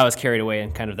carried away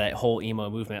in kind of that whole emo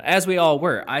movement, as we all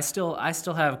were. I still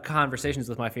have conversations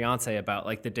with my fiance about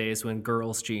like the days when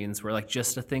girls' jeans were like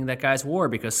just a thing that guys wore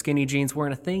because skinny jeans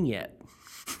weren't a thing yet.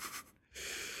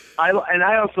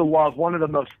 I also love, one of the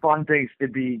most fun things to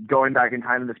be going back in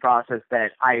time in this process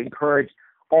that I encourage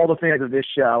all the fans of this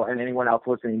show and anyone else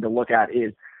listening to look at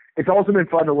is it's also been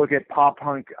fun to look at pop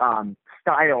punk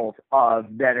styles of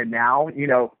then and now.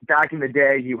 Back in the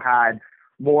day, you had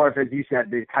more of, as you said,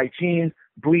 the tight jeans,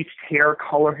 bleached hair,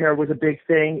 color hair was a big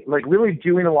thing. Like really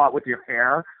doing a lot with your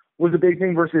hair was a big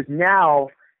thing versus now,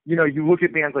 you look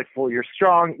at bands like Four Year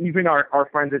Strong, even our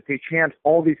friends at State Champs,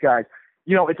 all these guys,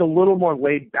 it's a little more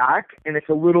laid back and it's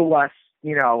a little less,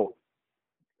 it's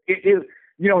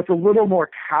a little more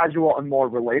casual and more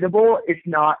relatable. It's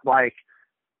not like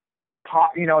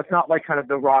pop, it's not like kind of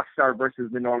the rock star versus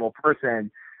the normal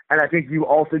person. And I think you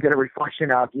also get a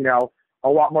reflection of, a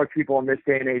lot more people in this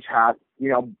day and age have,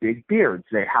 big beards.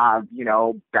 They have,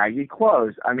 baggy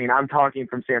clothes. I mean, I'm talking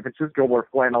from San Francisco where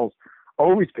flannel's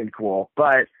always been cool,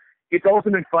 but it's also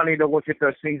been funny to look at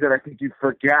those things that I think you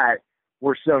forget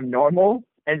were so normal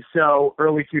and so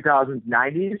early 2000s,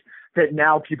 90s that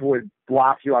now people would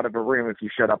block you out of a room if you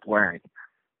showed up wearing.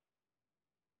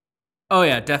 Oh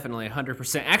yeah, definitely,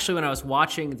 100%. Actually, when I was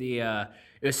watching it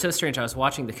was so strange. I was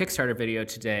watching the Kickstarter video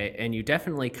today, and you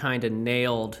definitely kind of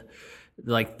nailed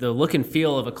like the look and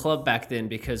feel of a club back then,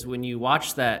 because when you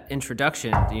watch that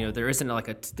introduction, there isn't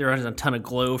a ton of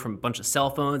glow from a bunch of cell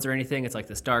phones or anything. It's like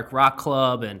this dark rock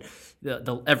club, and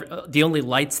the only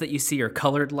lights that you see are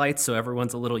colored lights, so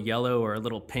everyone's a little yellow or a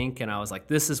little pink. And I was like,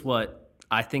 this is what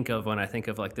I think of when I think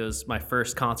of like my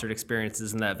first concert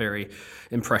experiences in that very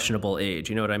impressionable age.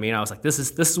 You know what I mean? I was like, this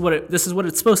is what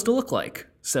it's supposed to look like.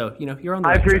 So you're on the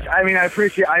right track. I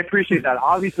appreciate that.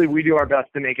 Obviously, we do our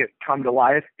best to make it come to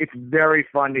life. It's very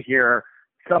fun to hear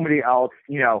somebody else,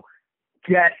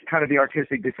 get kind of the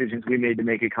artistic decisions we made to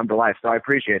make it come to life. So I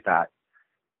appreciate that.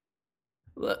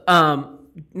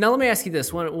 Now let me ask you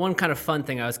this one kind of fun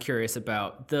thing I was curious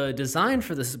about: the design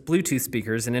for this Bluetooth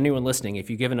speakers. And anyone listening, if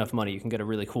you give enough money, you can get a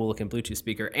really cool looking Bluetooth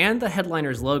speaker. And the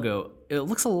Headliners logo, it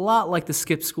looks a lot like the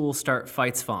Skip School Start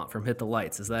Fights font from Hit the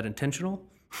Lights. Is that intentional?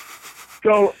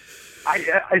 So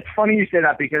it's funny you say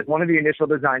that, because one of the initial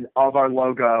designs of our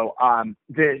logo,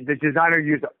 the designer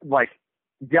used like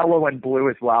yellow and blue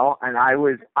as well, and I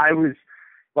was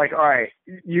like, all right,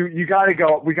 we got to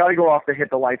go off the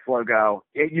Hit the Lights logo.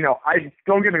 I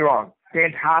don't get me wrong,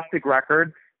 fantastic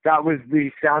record. That was the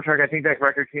soundtrack. I think that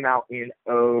record came out in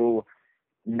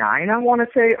 2009, I want to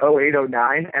say 2008,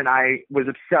 2009, and I was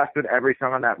obsessed with every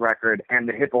song on that record. And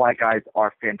the Hit the Light guys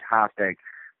are fantastic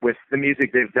with the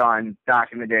music they've done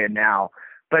back in the day and now.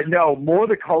 But no, more of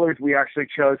the colors we actually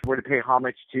chose were to pay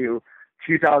homage to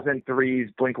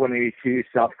 2003's Blink-182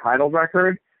 self-titled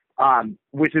record.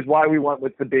 Which is why we went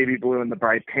with the baby blue and the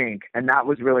bright pink. And that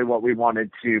was really what we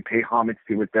wanted to pay homage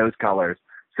to with those colors.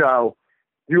 So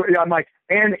I'm like,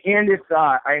 and if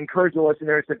I encourage the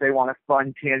listeners, if they want a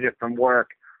fun tangent from work,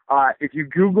 if you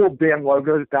Google band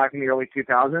logos back in the early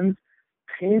 2000s,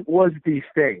 pink was the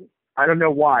thing. I don't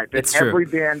know why, but every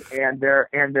band and their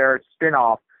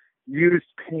spinoff used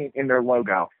paint in their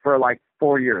logo for like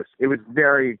 4 years. It was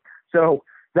so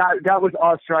that was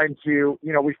us trying to,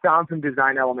 we found some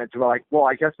design elements. We're like, well,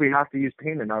 I guess we have to use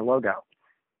paint in our logo.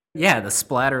 Yeah, the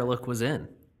splatter look was in.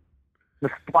 The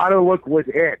splatter look was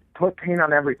it. Put paint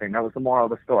on everything. That was the moral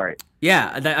of the story.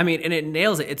 Yeah, and it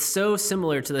nails it. It's so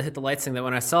similar to the Hit the Lights thing that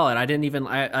when I saw it,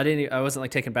 I wasn't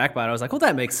like taken back by it. I was like, well,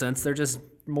 that makes sense. They're just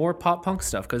more pop punk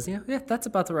stuff, because that's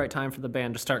about the right time for the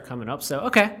band to start coming up. So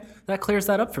okay, that clears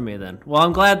that up for me then. Well,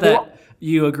 I'm glad that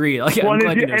you agree. Like,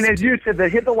 as you said, the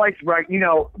Hit the Lights, right?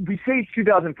 We say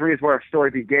 2003 is where our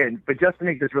story begins, but just to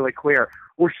make this really clear,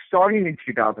 we're starting in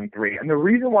 2003, and the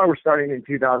reason why we're starting in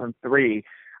 2003,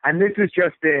 and this has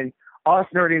just been us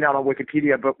nerding out on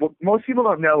Wikipedia, but what most people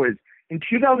don't know is in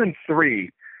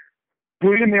 2003,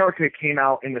 Bleed America came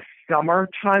out in the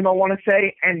summertime, I want to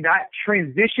say, and that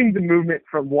transitioned the movement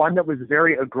from one that was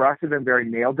very aggressive and very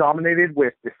male-dominated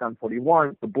with the Sum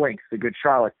 41, the Blinks, the Good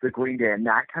Charlottes, the Green Day, and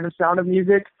that kind of sound of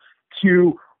music,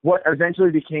 to what eventually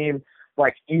became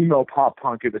like emo pop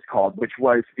punk, it was called, which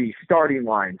was the Starting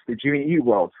Lines, the Jimmy Eat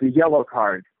Worlds, the Yellow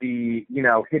Cards, the,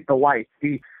 Hit the Lights,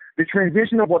 the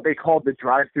transition of what they called the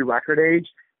drive-through record age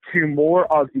to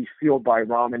more of the Fueled by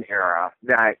Ramen era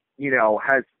that,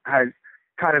 has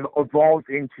kind of evolved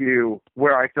into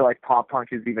where I feel like pop punk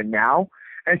is even now.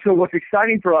 And so what's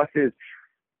exciting for us is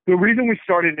the reason we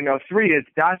started in '03 is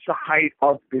that's the height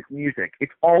of this music.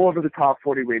 It's all over the top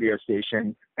 40 radio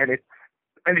stations, and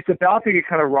it's about to get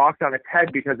kind of rocked on its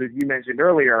head because, as you mentioned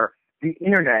earlier, the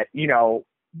internet,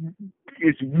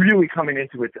 is really coming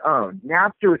into its own.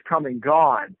 Napster is come and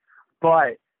gone,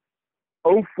 but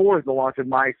 '04 is the launch of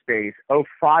MySpace,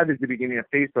 '05 is the beginning of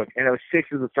Facebook, and '06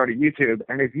 is the start of YouTube.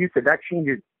 And as you said, that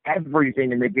changes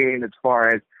everything in the game as far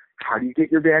as how do you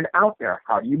get your band out there?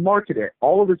 How do you market it?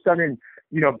 All of a sudden,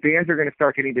 bands are going to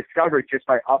start getting discovered just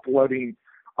by uploading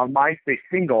a MySpace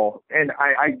single. And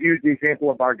I use the example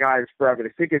of our guys, Forever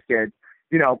the Sickest Kids,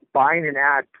 buying an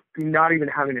ad, not even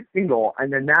having a single,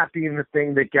 and then that being the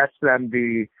thing that gets them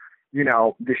the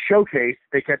showcase,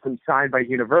 they get them signed by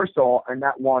Universal, and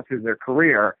that launches their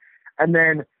career. And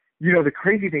then, the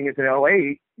crazy thing is in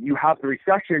 '08, you have the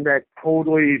recession that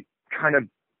totally kind of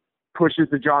pushes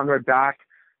the genre back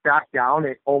down.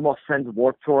 It almost sends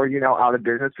Warped Tour, out of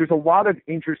business. There's a lot of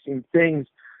interesting things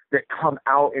that come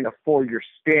out in a 4-year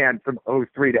span from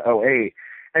 '03 to '08.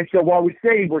 And so while we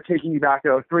say we're taking you back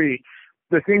to '03,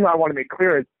 the thing I want to make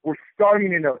clear is we're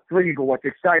starting in '03, but what's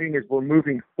exciting is we're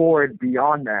moving forward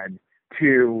beyond then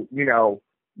to,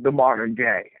 the modern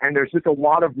day. And there's just a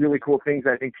lot of really cool things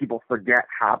that I think people forget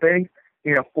happening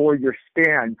in a 4-year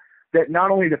span that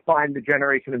not only define the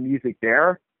generation of music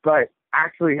there, but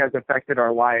actually has affected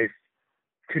our lives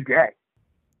today.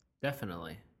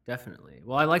 Definitely.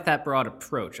 Well, I like that broad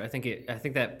approach. I think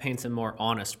that paints a more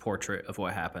honest portrait of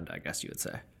what happened, I guess you would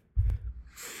say.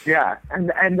 Yeah,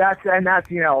 and that's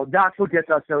what gets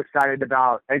us so excited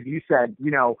about, as you said,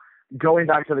 going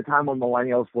back to the time when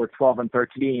millennials were 12 and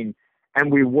 13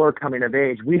 and we were coming of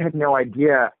age, we had no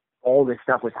idea all this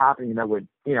stuff was happening that would,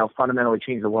 fundamentally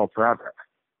change the world forever.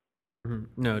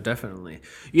 No, definitely.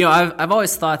 I've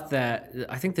always thought that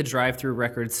I think the drive-through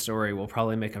record story will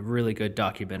probably make a really good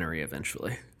documentary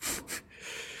eventually.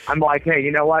 I'm like, hey,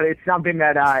 you know what? It's something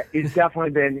that is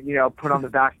definitely been, put on the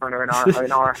back burner in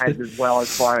our heads as well,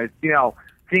 as far as,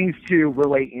 things to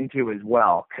relate into as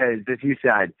well. Because as you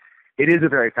said, it is a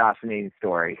very fascinating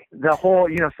story. The whole,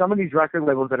 some of these record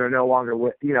labels that are no longer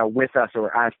with us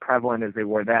or as prevalent as they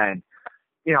were then,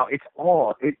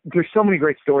 there's so many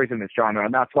great stories in this genre,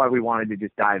 and that's why we wanted to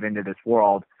just dive into this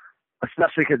world,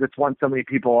 especially because it's one so many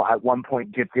people at one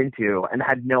point dipped into and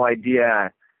had no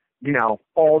idea,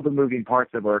 all the moving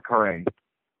parts that were occurring.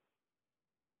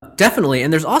 Definitely,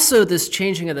 and there's also this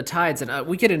changing of the tides, and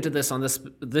we get into this on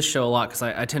this show a lot because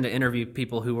I tend to interview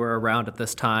people who were around at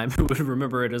this time who would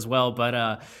remember it as well.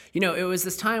 But it was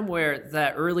this time where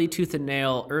that early Tooth and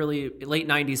Nail, late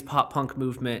 '90s pop punk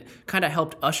movement kind of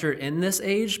helped usher in this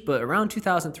age. But around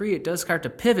 2003, it does start to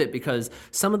pivot because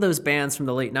some of those bands from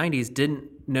the late '90s didn't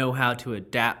know how to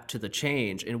adapt to the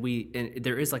change, and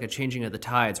there is like a changing of the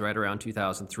tides right around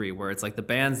 2003, where it's like the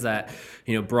bands that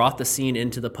brought the scene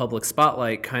into the public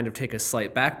spotlight kind of take a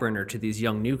slight back burner to these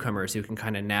young newcomers who can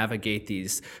kind of navigate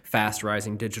these fast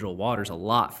rising digital waters a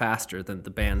lot faster than the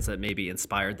bands that maybe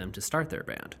inspired them to start their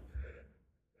band.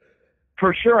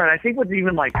 For sure. And I think what's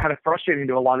even like kind of frustrating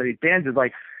to a lot of these bands is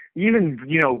like, even,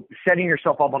 setting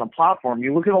yourself up on a platform,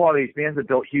 you look at a lot of these bands that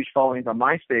built huge followings on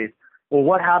MySpace. Well,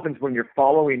 what happens when your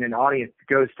following an audience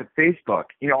goes to Facebook?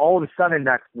 All of a sudden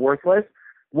that's worthless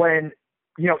when,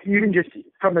 even just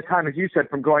from the time, as you said,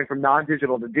 from going from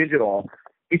non-digital to digital,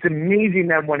 it's amazing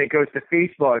that when it goes to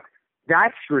Facebook,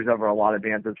 that screws over a lot of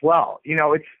bands as well.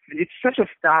 It's such a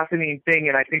fascinating thing,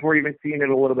 and I think we're even seeing it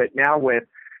a little bit now with,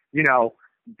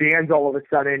 bands all of a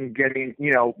sudden getting,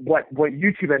 what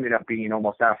YouTube ended up being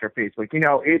almost after Facebook.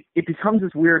 It becomes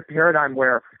this weird paradigm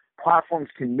where platforms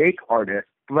can make artists,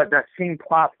 but that same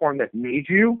platform that made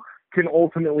you can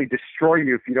ultimately destroy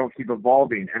you if you don't keep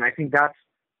evolving. And I think that's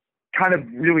kind of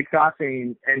really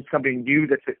fascinating and something new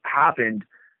that's happened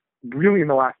really in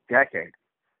the last decade.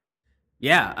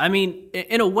 Yeah, I mean,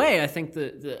 in a way, I think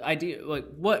the idea, like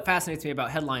what fascinates me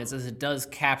about headlines is it does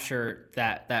capture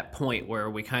that point where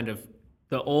we kind of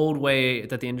the old way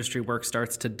that the industry works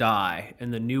starts to die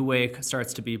and the new way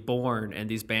starts to be born, and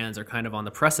these bands are kind of on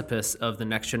the precipice of the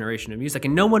next generation of music,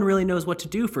 and no one really knows what to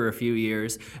do for a few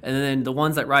years, and then the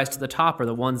ones that rise to the top are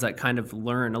the ones that kind of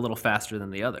learn a little faster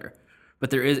than the other.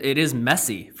 But it is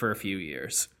messy for a few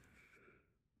years.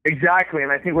 Exactly,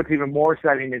 and I think what's even more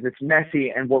exciting is it's messy,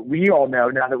 and what we all know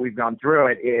now that we've gone through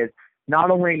it is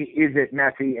not only is it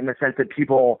messy in the sense that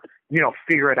people,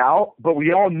 figure it out, but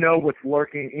we all know what's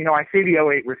lurking. I say the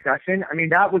 '08 recession. I mean,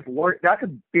 that's a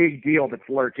big deal that's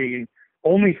lurking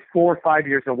only 4 or 5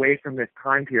 years away from this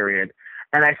time period.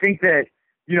 And I think that,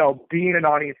 being an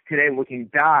audience today looking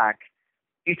back,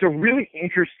 it's a really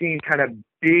interesting kind of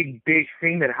big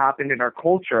thing that happened in our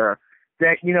culture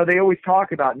that, they always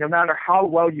talk about. No matter how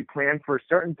well you plan for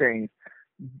certain things,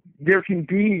 there can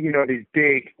be, these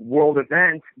big world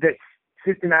events that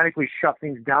systematically shut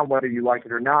things down, whether you like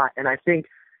it or not. And I think,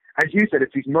 as you said,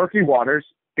 it's these murky waters.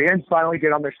 Bands finally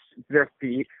get on their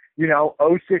feet.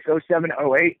 '06, '07,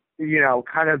 '08,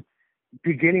 kind of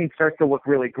beginning starts to look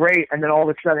really great. And then all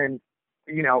of a sudden,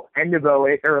 end of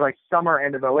 '08 or like summer,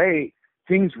 end of '08,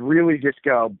 things really just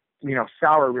go,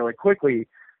 sour really quickly.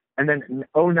 And then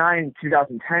 '09,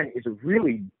 2010 is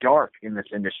really dark in this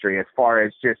industry as far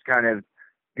as just kind of,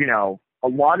 a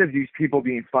lot of these people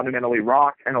being fundamentally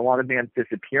rocked and a lot of bands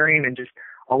disappearing and just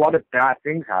a lot of bad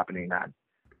things happening, man.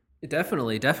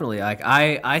 Definitely. Like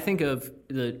I think of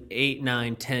the 8,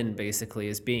 9, 10 basically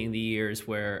as being the years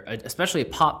where, especially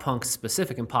pop punk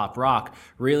specific and pop rock,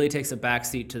 really takes a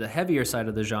backseat to the heavier side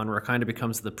of the genre, kind of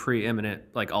becomes the preeminent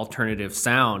like alternative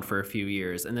sound for a few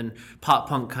years, and then pop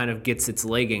punk kind of gets its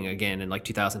legging again in like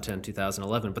 2010,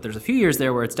 2011. But there's a few years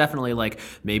there where it's definitely like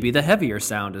maybe the heavier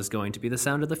sound is going to be the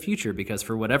sound of the future, because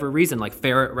for whatever reason, like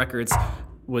Ferret Records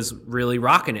was really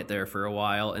rocking it there for a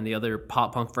while, and the other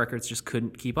pop punk records just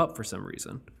couldn't keep up for some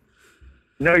reason.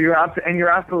 No, you're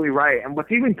absolutely right. And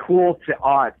what's even cool to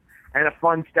us, and a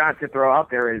fun stat to throw out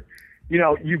there is,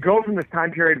 you go from this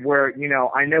time period where,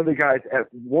 I know the guys at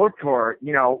Warped Tour,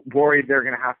 worried they're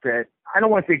going to have to, I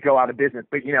don't want to say go out of business,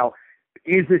 but,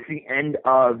 is this the end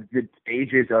of the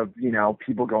ages of,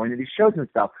 people going to these shows and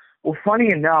stuff? Well,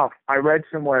 funny enough, I read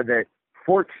somewhere that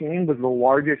 14 was the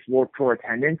largest Warped Tour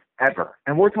attendance ever.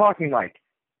 And we're talking like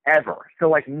ever. So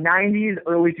like 90s,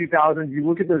 early 2000s, you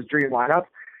look at those dream lineups,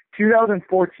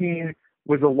 2014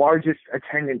 was the largest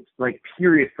attendance like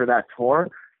period for that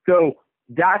tour. So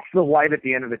that's the light at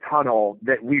the end of the tunnel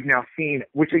that we've now seen,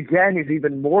 which again is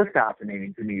even more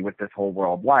fascinating to me with this whole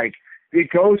world. Like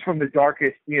it goes from the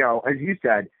darkest, as you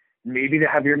said, maybe the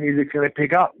heavier music's going to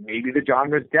pick up, maybe the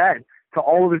genre's dead, to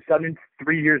all of a sudden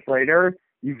 3 years later,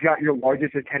 you've got your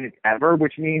largest attendance ever,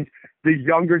 which means the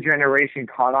younger generation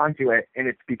caught onto it, and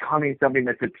it's becoming something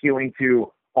that's appealing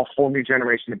to a whole new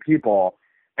generation of people.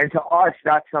 And to us,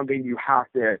 that's something you have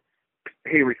to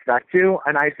pay respect to.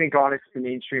 And I think, honestly,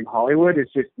 mainstream Hollywood is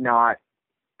just not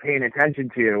paying attention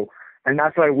to. And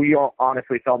that's why we all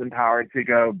honestly felt empowered to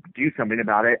go do something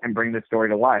about it and bring this story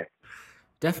to life.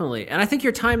 Definitely. And I think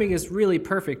your timing is really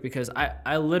perfect, because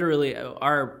I literally,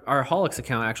 our Holics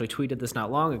account actually tweeted this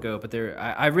not long ago, but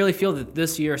I really feel that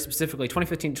this year, specifically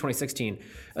 2015 to 2016,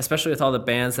 especially with all the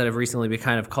bands that have recently been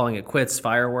kind of calling it quits,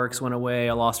 Fireworks went away,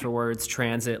 A Loss for Words,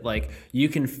 Transit, like you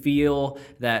can feel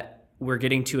that we're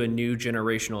getting to a new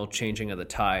generational changing of the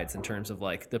tides in terms of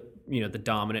like the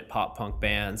dominant pop punk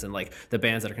bands and like the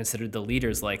bands that are considered the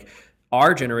leaders, like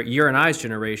your and I's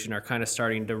generation are kind of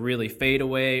starting to really fade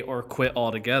away or quit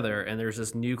altogether, and there's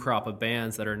this new crop of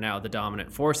bands that are now the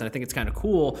dominant force. And I think it's kind of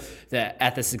cool that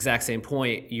at this exact same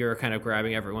point you're kind of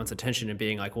grabbing everyone's attention and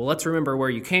being like, well, let's remember where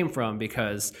you came from,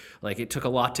 because like it took a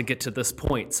lot to get to this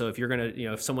point. So if you're gonna,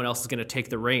 if someone else is gonna take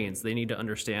the reins, they need to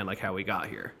understand like how we got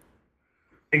here.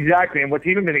 Exactly. And what's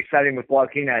even been exciting with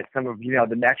looking at some of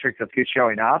the metrics of who's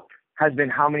showing up has been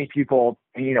how many people,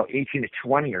 18 to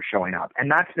 20 are showing up. And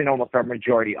that's been almost our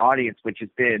majority audience, which has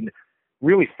been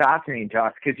really fascinating to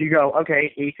us, because you go,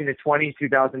 okay, 18 to 20,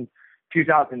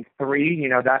 2003,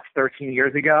 that's 13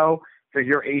 years ago. So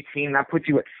you're 18, that puts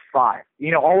you at 5.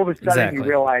 All of a sudden exactly. You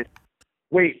realize,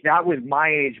 wait, that was my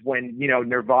age when,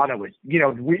 Nirvana was,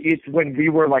 it's when we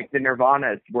were like the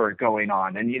Nirvanas were going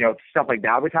on, and, stuff like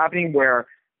that was happening where,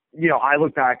 I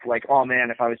look back like, oh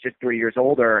man, if I was just 3 years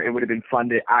older, it would have been fun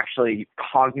to actually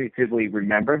cognitively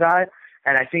remember that.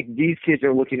 And I think these kids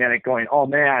are looking at it going, oh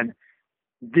man,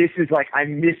 this is like, I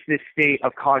miss this state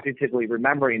of cognitively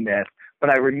remembering this, but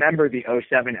I remember the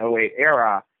 '07, '08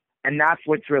 era. And that's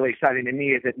what's really exciting to me,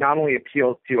 is it not only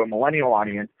appeals to a millennial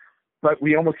audience, but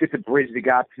we almost get to bridge the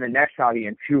gap to the next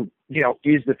audience who,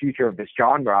 is the future of this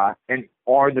genre, and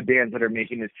are the bands that are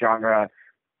making this genre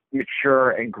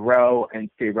mature and grow and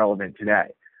stay relevant today.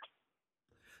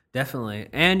 Definitely.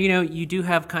 And, you know, you do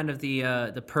have kind of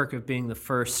the perk of being the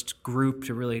first group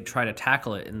to really try to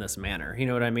tackle it in this manner. You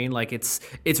know what I mean? Like it's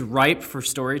ripe for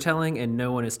storytelling and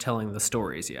no one is telling the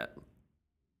stories yet.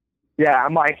 Yeah,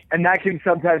 I'm like, and that can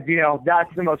sometimes, you know,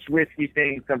 that's the most risky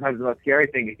thing, sometimes the most scary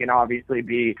thing. It can obviously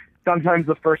be sometimes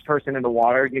the first person in the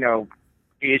water, you know,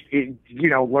 it you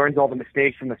know, learns all the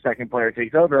mistakes and the second player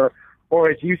takes over.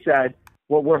 Or as you said,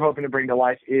 what we're hoping to bring to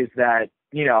life is that,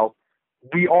 you know,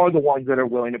 we are the ones that are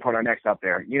willing to put our necks up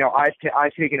there. You know,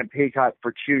 I've taken a pay cut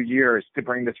for 2 years to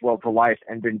bring this world to life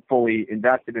and been fully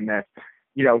invested in this.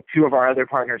 You know, 2 of our other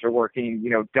partners are working, you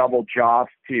know, double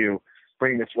jobs to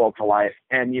bring this world to life.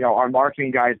 And, you know, our marketing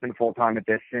guy has been full-time at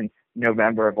this since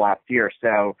November of last year.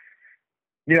 So,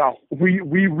 you know, we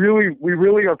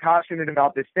really are passionate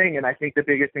about this thing. And I think the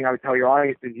biggest thing I would tell your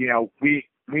audience is, you know, we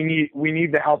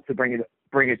need the help to bring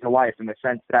it to life, in the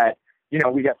sense that, you know,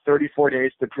 we got 34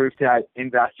 days to prove to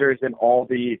investors and all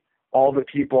the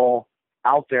people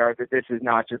out there that this is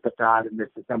not just a fad and this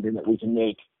is something that we can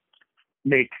make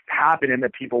happen and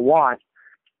that people want.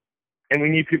 And we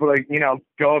need people to, you know,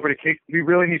 we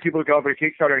really need people to go over to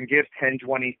Kickstarter and give 10,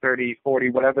 20, 30, 40,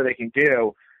 whatever they can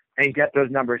do, and get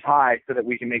those numbers high so that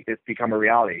we can make this become a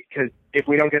reality. Because if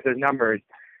we don't get those numbers,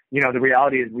 you know, the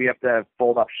reality is we have to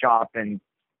fold up shop and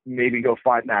maybe go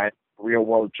find that real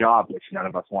world job, which none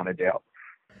of us want to do.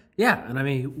 Yeah. And I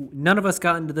mean, none of us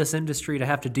got into this industry to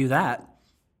have to do that.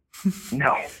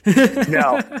 No.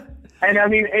 And I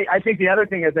mean, I think the other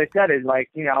thing, as I said, is like,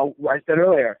 you know, I said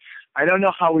earlier, I don't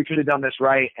know how we could have done this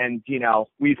right. And, you know,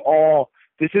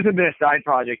 this hasn't been a side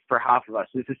project for half of us.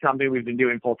 This is something we've been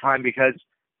doing full time, because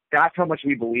that's how much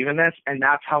we believe in this. And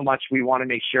that's how much we want to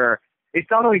make sure it's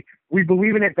not only we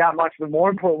believe in it that much, but more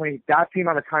importantly, that's the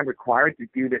amount of time required to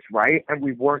do this right. And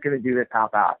we weren't going to do this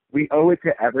half-assed. We owe it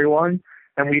to everyone,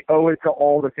 and we owe it to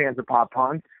all the fans of pop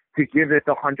punk to give this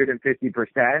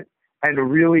 150% and to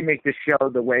really make this show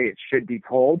the way it should be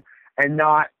told, and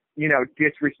not, you know,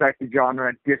 disrespect the genre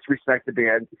and disrespect the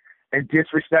band and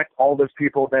disrespect all those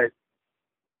people that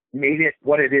made it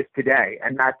what it is today.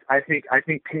 And that's, I think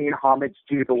paying homage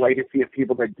to the legacy of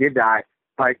people that did that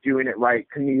by doing it right,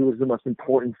 to me, was the most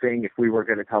important thing if we were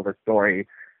going to tell the story.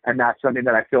 And that's something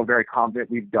that I feel very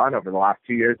confident we've done over the last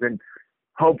 2 years, and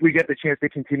hope we get the chance to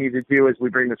continue to do as we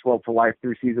bring this world to life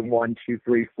through season 1, 2,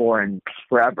 3, 4, and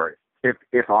forever,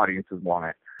 if audiences want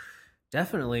it.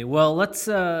 Definitely. Well, let's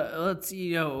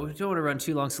you know, we don't want to run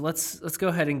too long, so let's go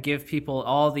ahead and give people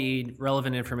all the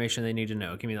relevant information they need to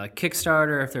know. Give me like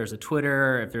Kickstarter, if there's a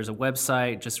Twitter, if there's a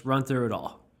website, just run through it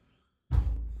all.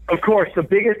 Of course, the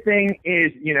biggest thing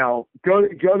is, you know, go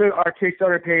to our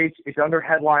Kickstarter page. It's under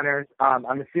headliners.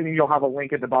 I'm assuming you'll have a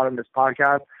link at the bottom of this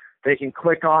podcast they can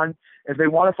click on. If they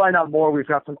want to find out more, we've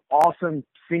got some awesome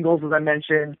singles, as I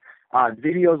mentioned,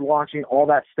 videos launching, all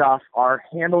that stuff. Our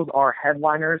handles are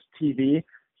Headliners TV.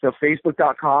 So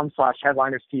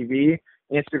Facebook.com/Headliners TV,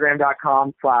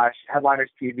 Instagram.com/Headliners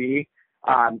TV.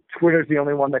 Twitter's the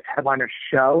only one that's Headliners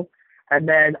Show. And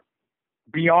then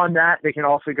beyond that, they can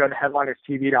also go to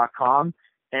headlinerstv.com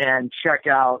and check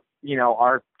out, you know,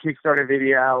 our Kickstarter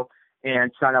video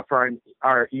and sign up for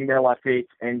our email updates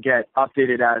and get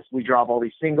updated as we drop all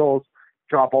these singles,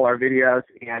 drop all our videos,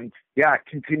 and yeah,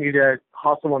 continue to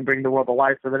hustle and bring the world to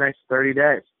life for the next 30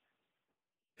 days.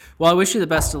 Well, I wish you the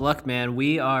best of luck, man.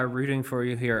 We are rooting for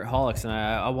you here at Holics, and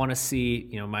I want to see,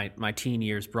 you know, my teen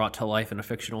years brought to life in a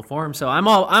fictional form. So I'm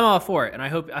all for it, and I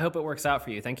hope it works out for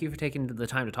you. Thank you for taking the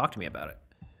time to talk to me about it.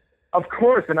 Of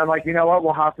course, and I'm like, you know what?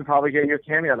 We'll have to probably get you a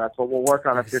cameo. That's what we'll work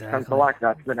on if this comes to life.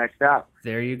 That's the next step.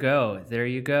 There you go. There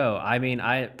you go. I mean,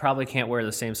 I probably can't wear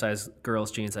the same size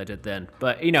girls' jeans I did then,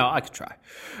 but, you know, I could try.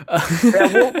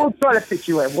 Yeah, we'll try to fit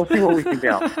you in. We'll see what we can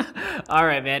do. All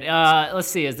right, man. Let's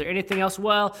see. Is there anything else?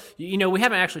 Well, you know, we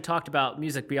haven't actually talked about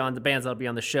music beyond the bands that'll be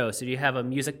on the show. So do you have a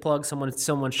music plug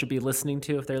someone should be listening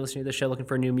to if they're listening to the show looking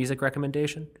for a new music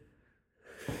recommendation?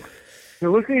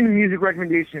 So listening to music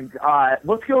recommendations,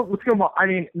 let's go. I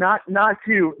mean, not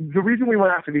to, the reason we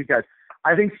went after these guys,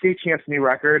 I think State Champ's new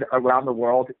record, Around the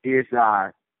World, is,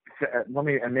 let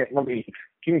me give me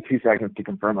 2 seconds to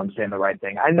confirm I'm saying the right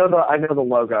thing. I know the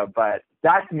logo, but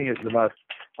that to me is the most,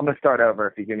 I'm going to start over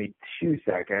if you give me 2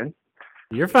 seconds.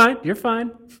 You're fine.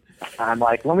 I'm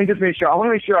like, let me just make sure, I want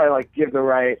to make sure I like give the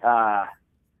right,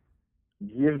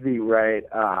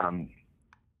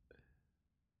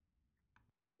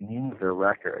 name of the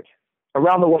record.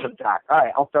 Around the World Attack. All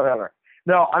right, I'll start over.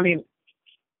 No, I mean,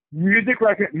 music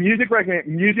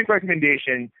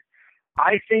recommendation.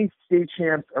 I think State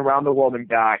Champs Around the World and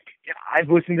Back, I've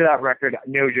listened to that record,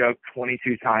 no joke,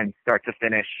 22 times start to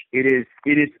finish. It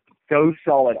is so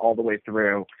solid all the way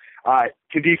through.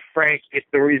 To be frank, it's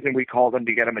the reason we call them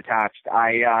To Get 'Em Attached.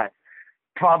 I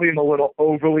probably am a little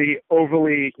overly,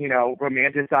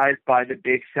 romanticized by the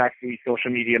big, sexy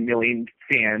social media million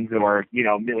fans or,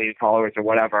 million followers or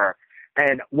whatever.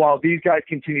 And while these guys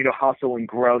continue to hustle and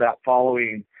grow that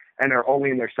following and are only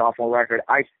in their sophomore record,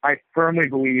 I firmly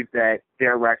believe that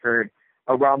their record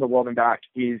Around the World and Back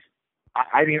is,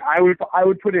 I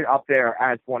would put it up there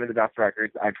as one of the best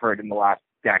records I've heard in the last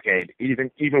decade,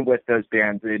 even with those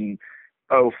bands in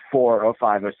 04,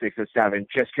 05, 06, 07,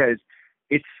 just because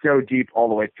it's so deep all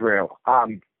the way through.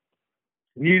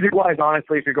 Music-wise,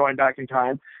 honestly, if you're going back in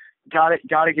time,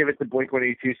 gotta give it the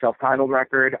Blink-182 self-titled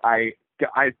record. I've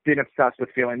been obsessed with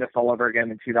Feeling This All Over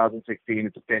Again in 2016.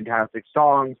 It's a fantastic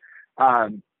song.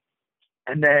 And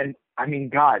then,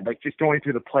 just going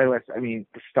through the playlist, the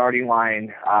Starting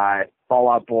Line, Fall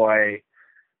Out Boy,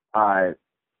 I'm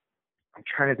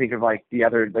trying to think of the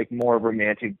other more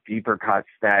romantic, deeper cuts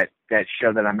that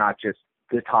show that I'm not just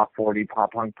the top 40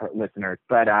 pop punk listeners.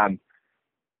 But God,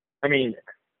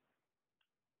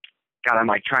 I'm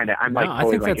I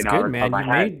think that's good,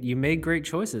 man. You made great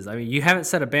choices. You haven't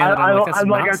said a band. I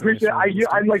appreciate it.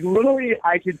 I'm literally,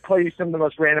 I could play you some of the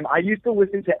most random. I used to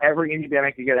listen to every indie band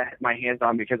I could get my hands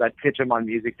on because I'd pitch them on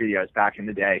music videos back in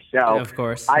the day. So yeah, of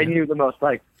course, I knew the most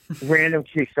random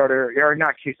Kickstarter, or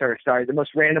not Kickstarter, sorry, the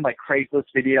most random Craigslist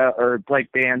video or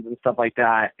bands and stuff like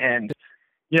that. And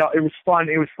it was fun.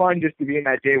 It was fun just to be in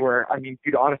that day where,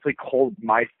 you'd honestly cold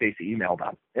MySpace email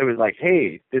them. It was like,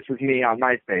 hey, this is me on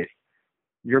MySpace.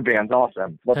 Your band's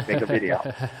awesome. Let's make a video.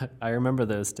 I remember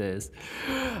those days.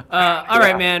 All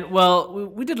right, man.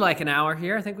 Well, we did an hour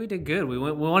here. I think we did good. We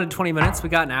wanted 20 minutes. We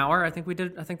got an hour. I think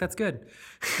that's good.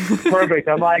 Perfect.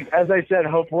 I'm as I said,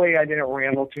 hopefully I didn't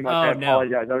ramble too much. I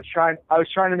apologize. No. I was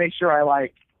trying to make sure I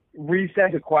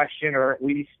reset the question, or at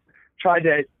least tried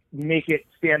to make it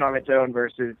stand on its own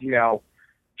versus,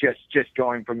 just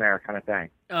going from there kind of thing.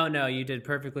 Oh, no, you did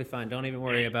perfectly fine. Don't even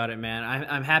worry about it, man.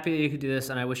 I'm happy that you could do this,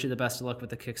 and I wish you the best of luck with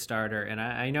the Kickstarter. And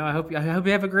I hope you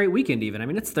have a great weekend even.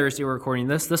 It's Thursday we're recording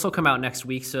this. This will come out next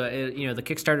week, so the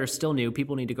Kickstarter is still new.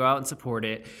 People need to go out and support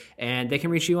it, and they can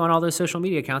reach you on all those social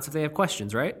media accounts if they have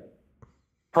questions, right?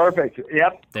 Perfect.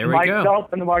 Yep. There we go.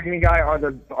 Myself and the marketing guy are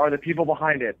the people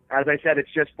behind it. As I said,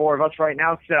 it's just 4 of us right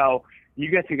now, so you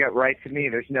get to get right to me.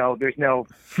 There's no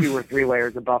 2 or 3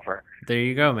 layers of buffer. There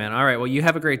you go, man. All right. Well, you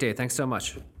have a great day. Thanks so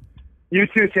much. You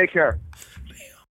too. Take care.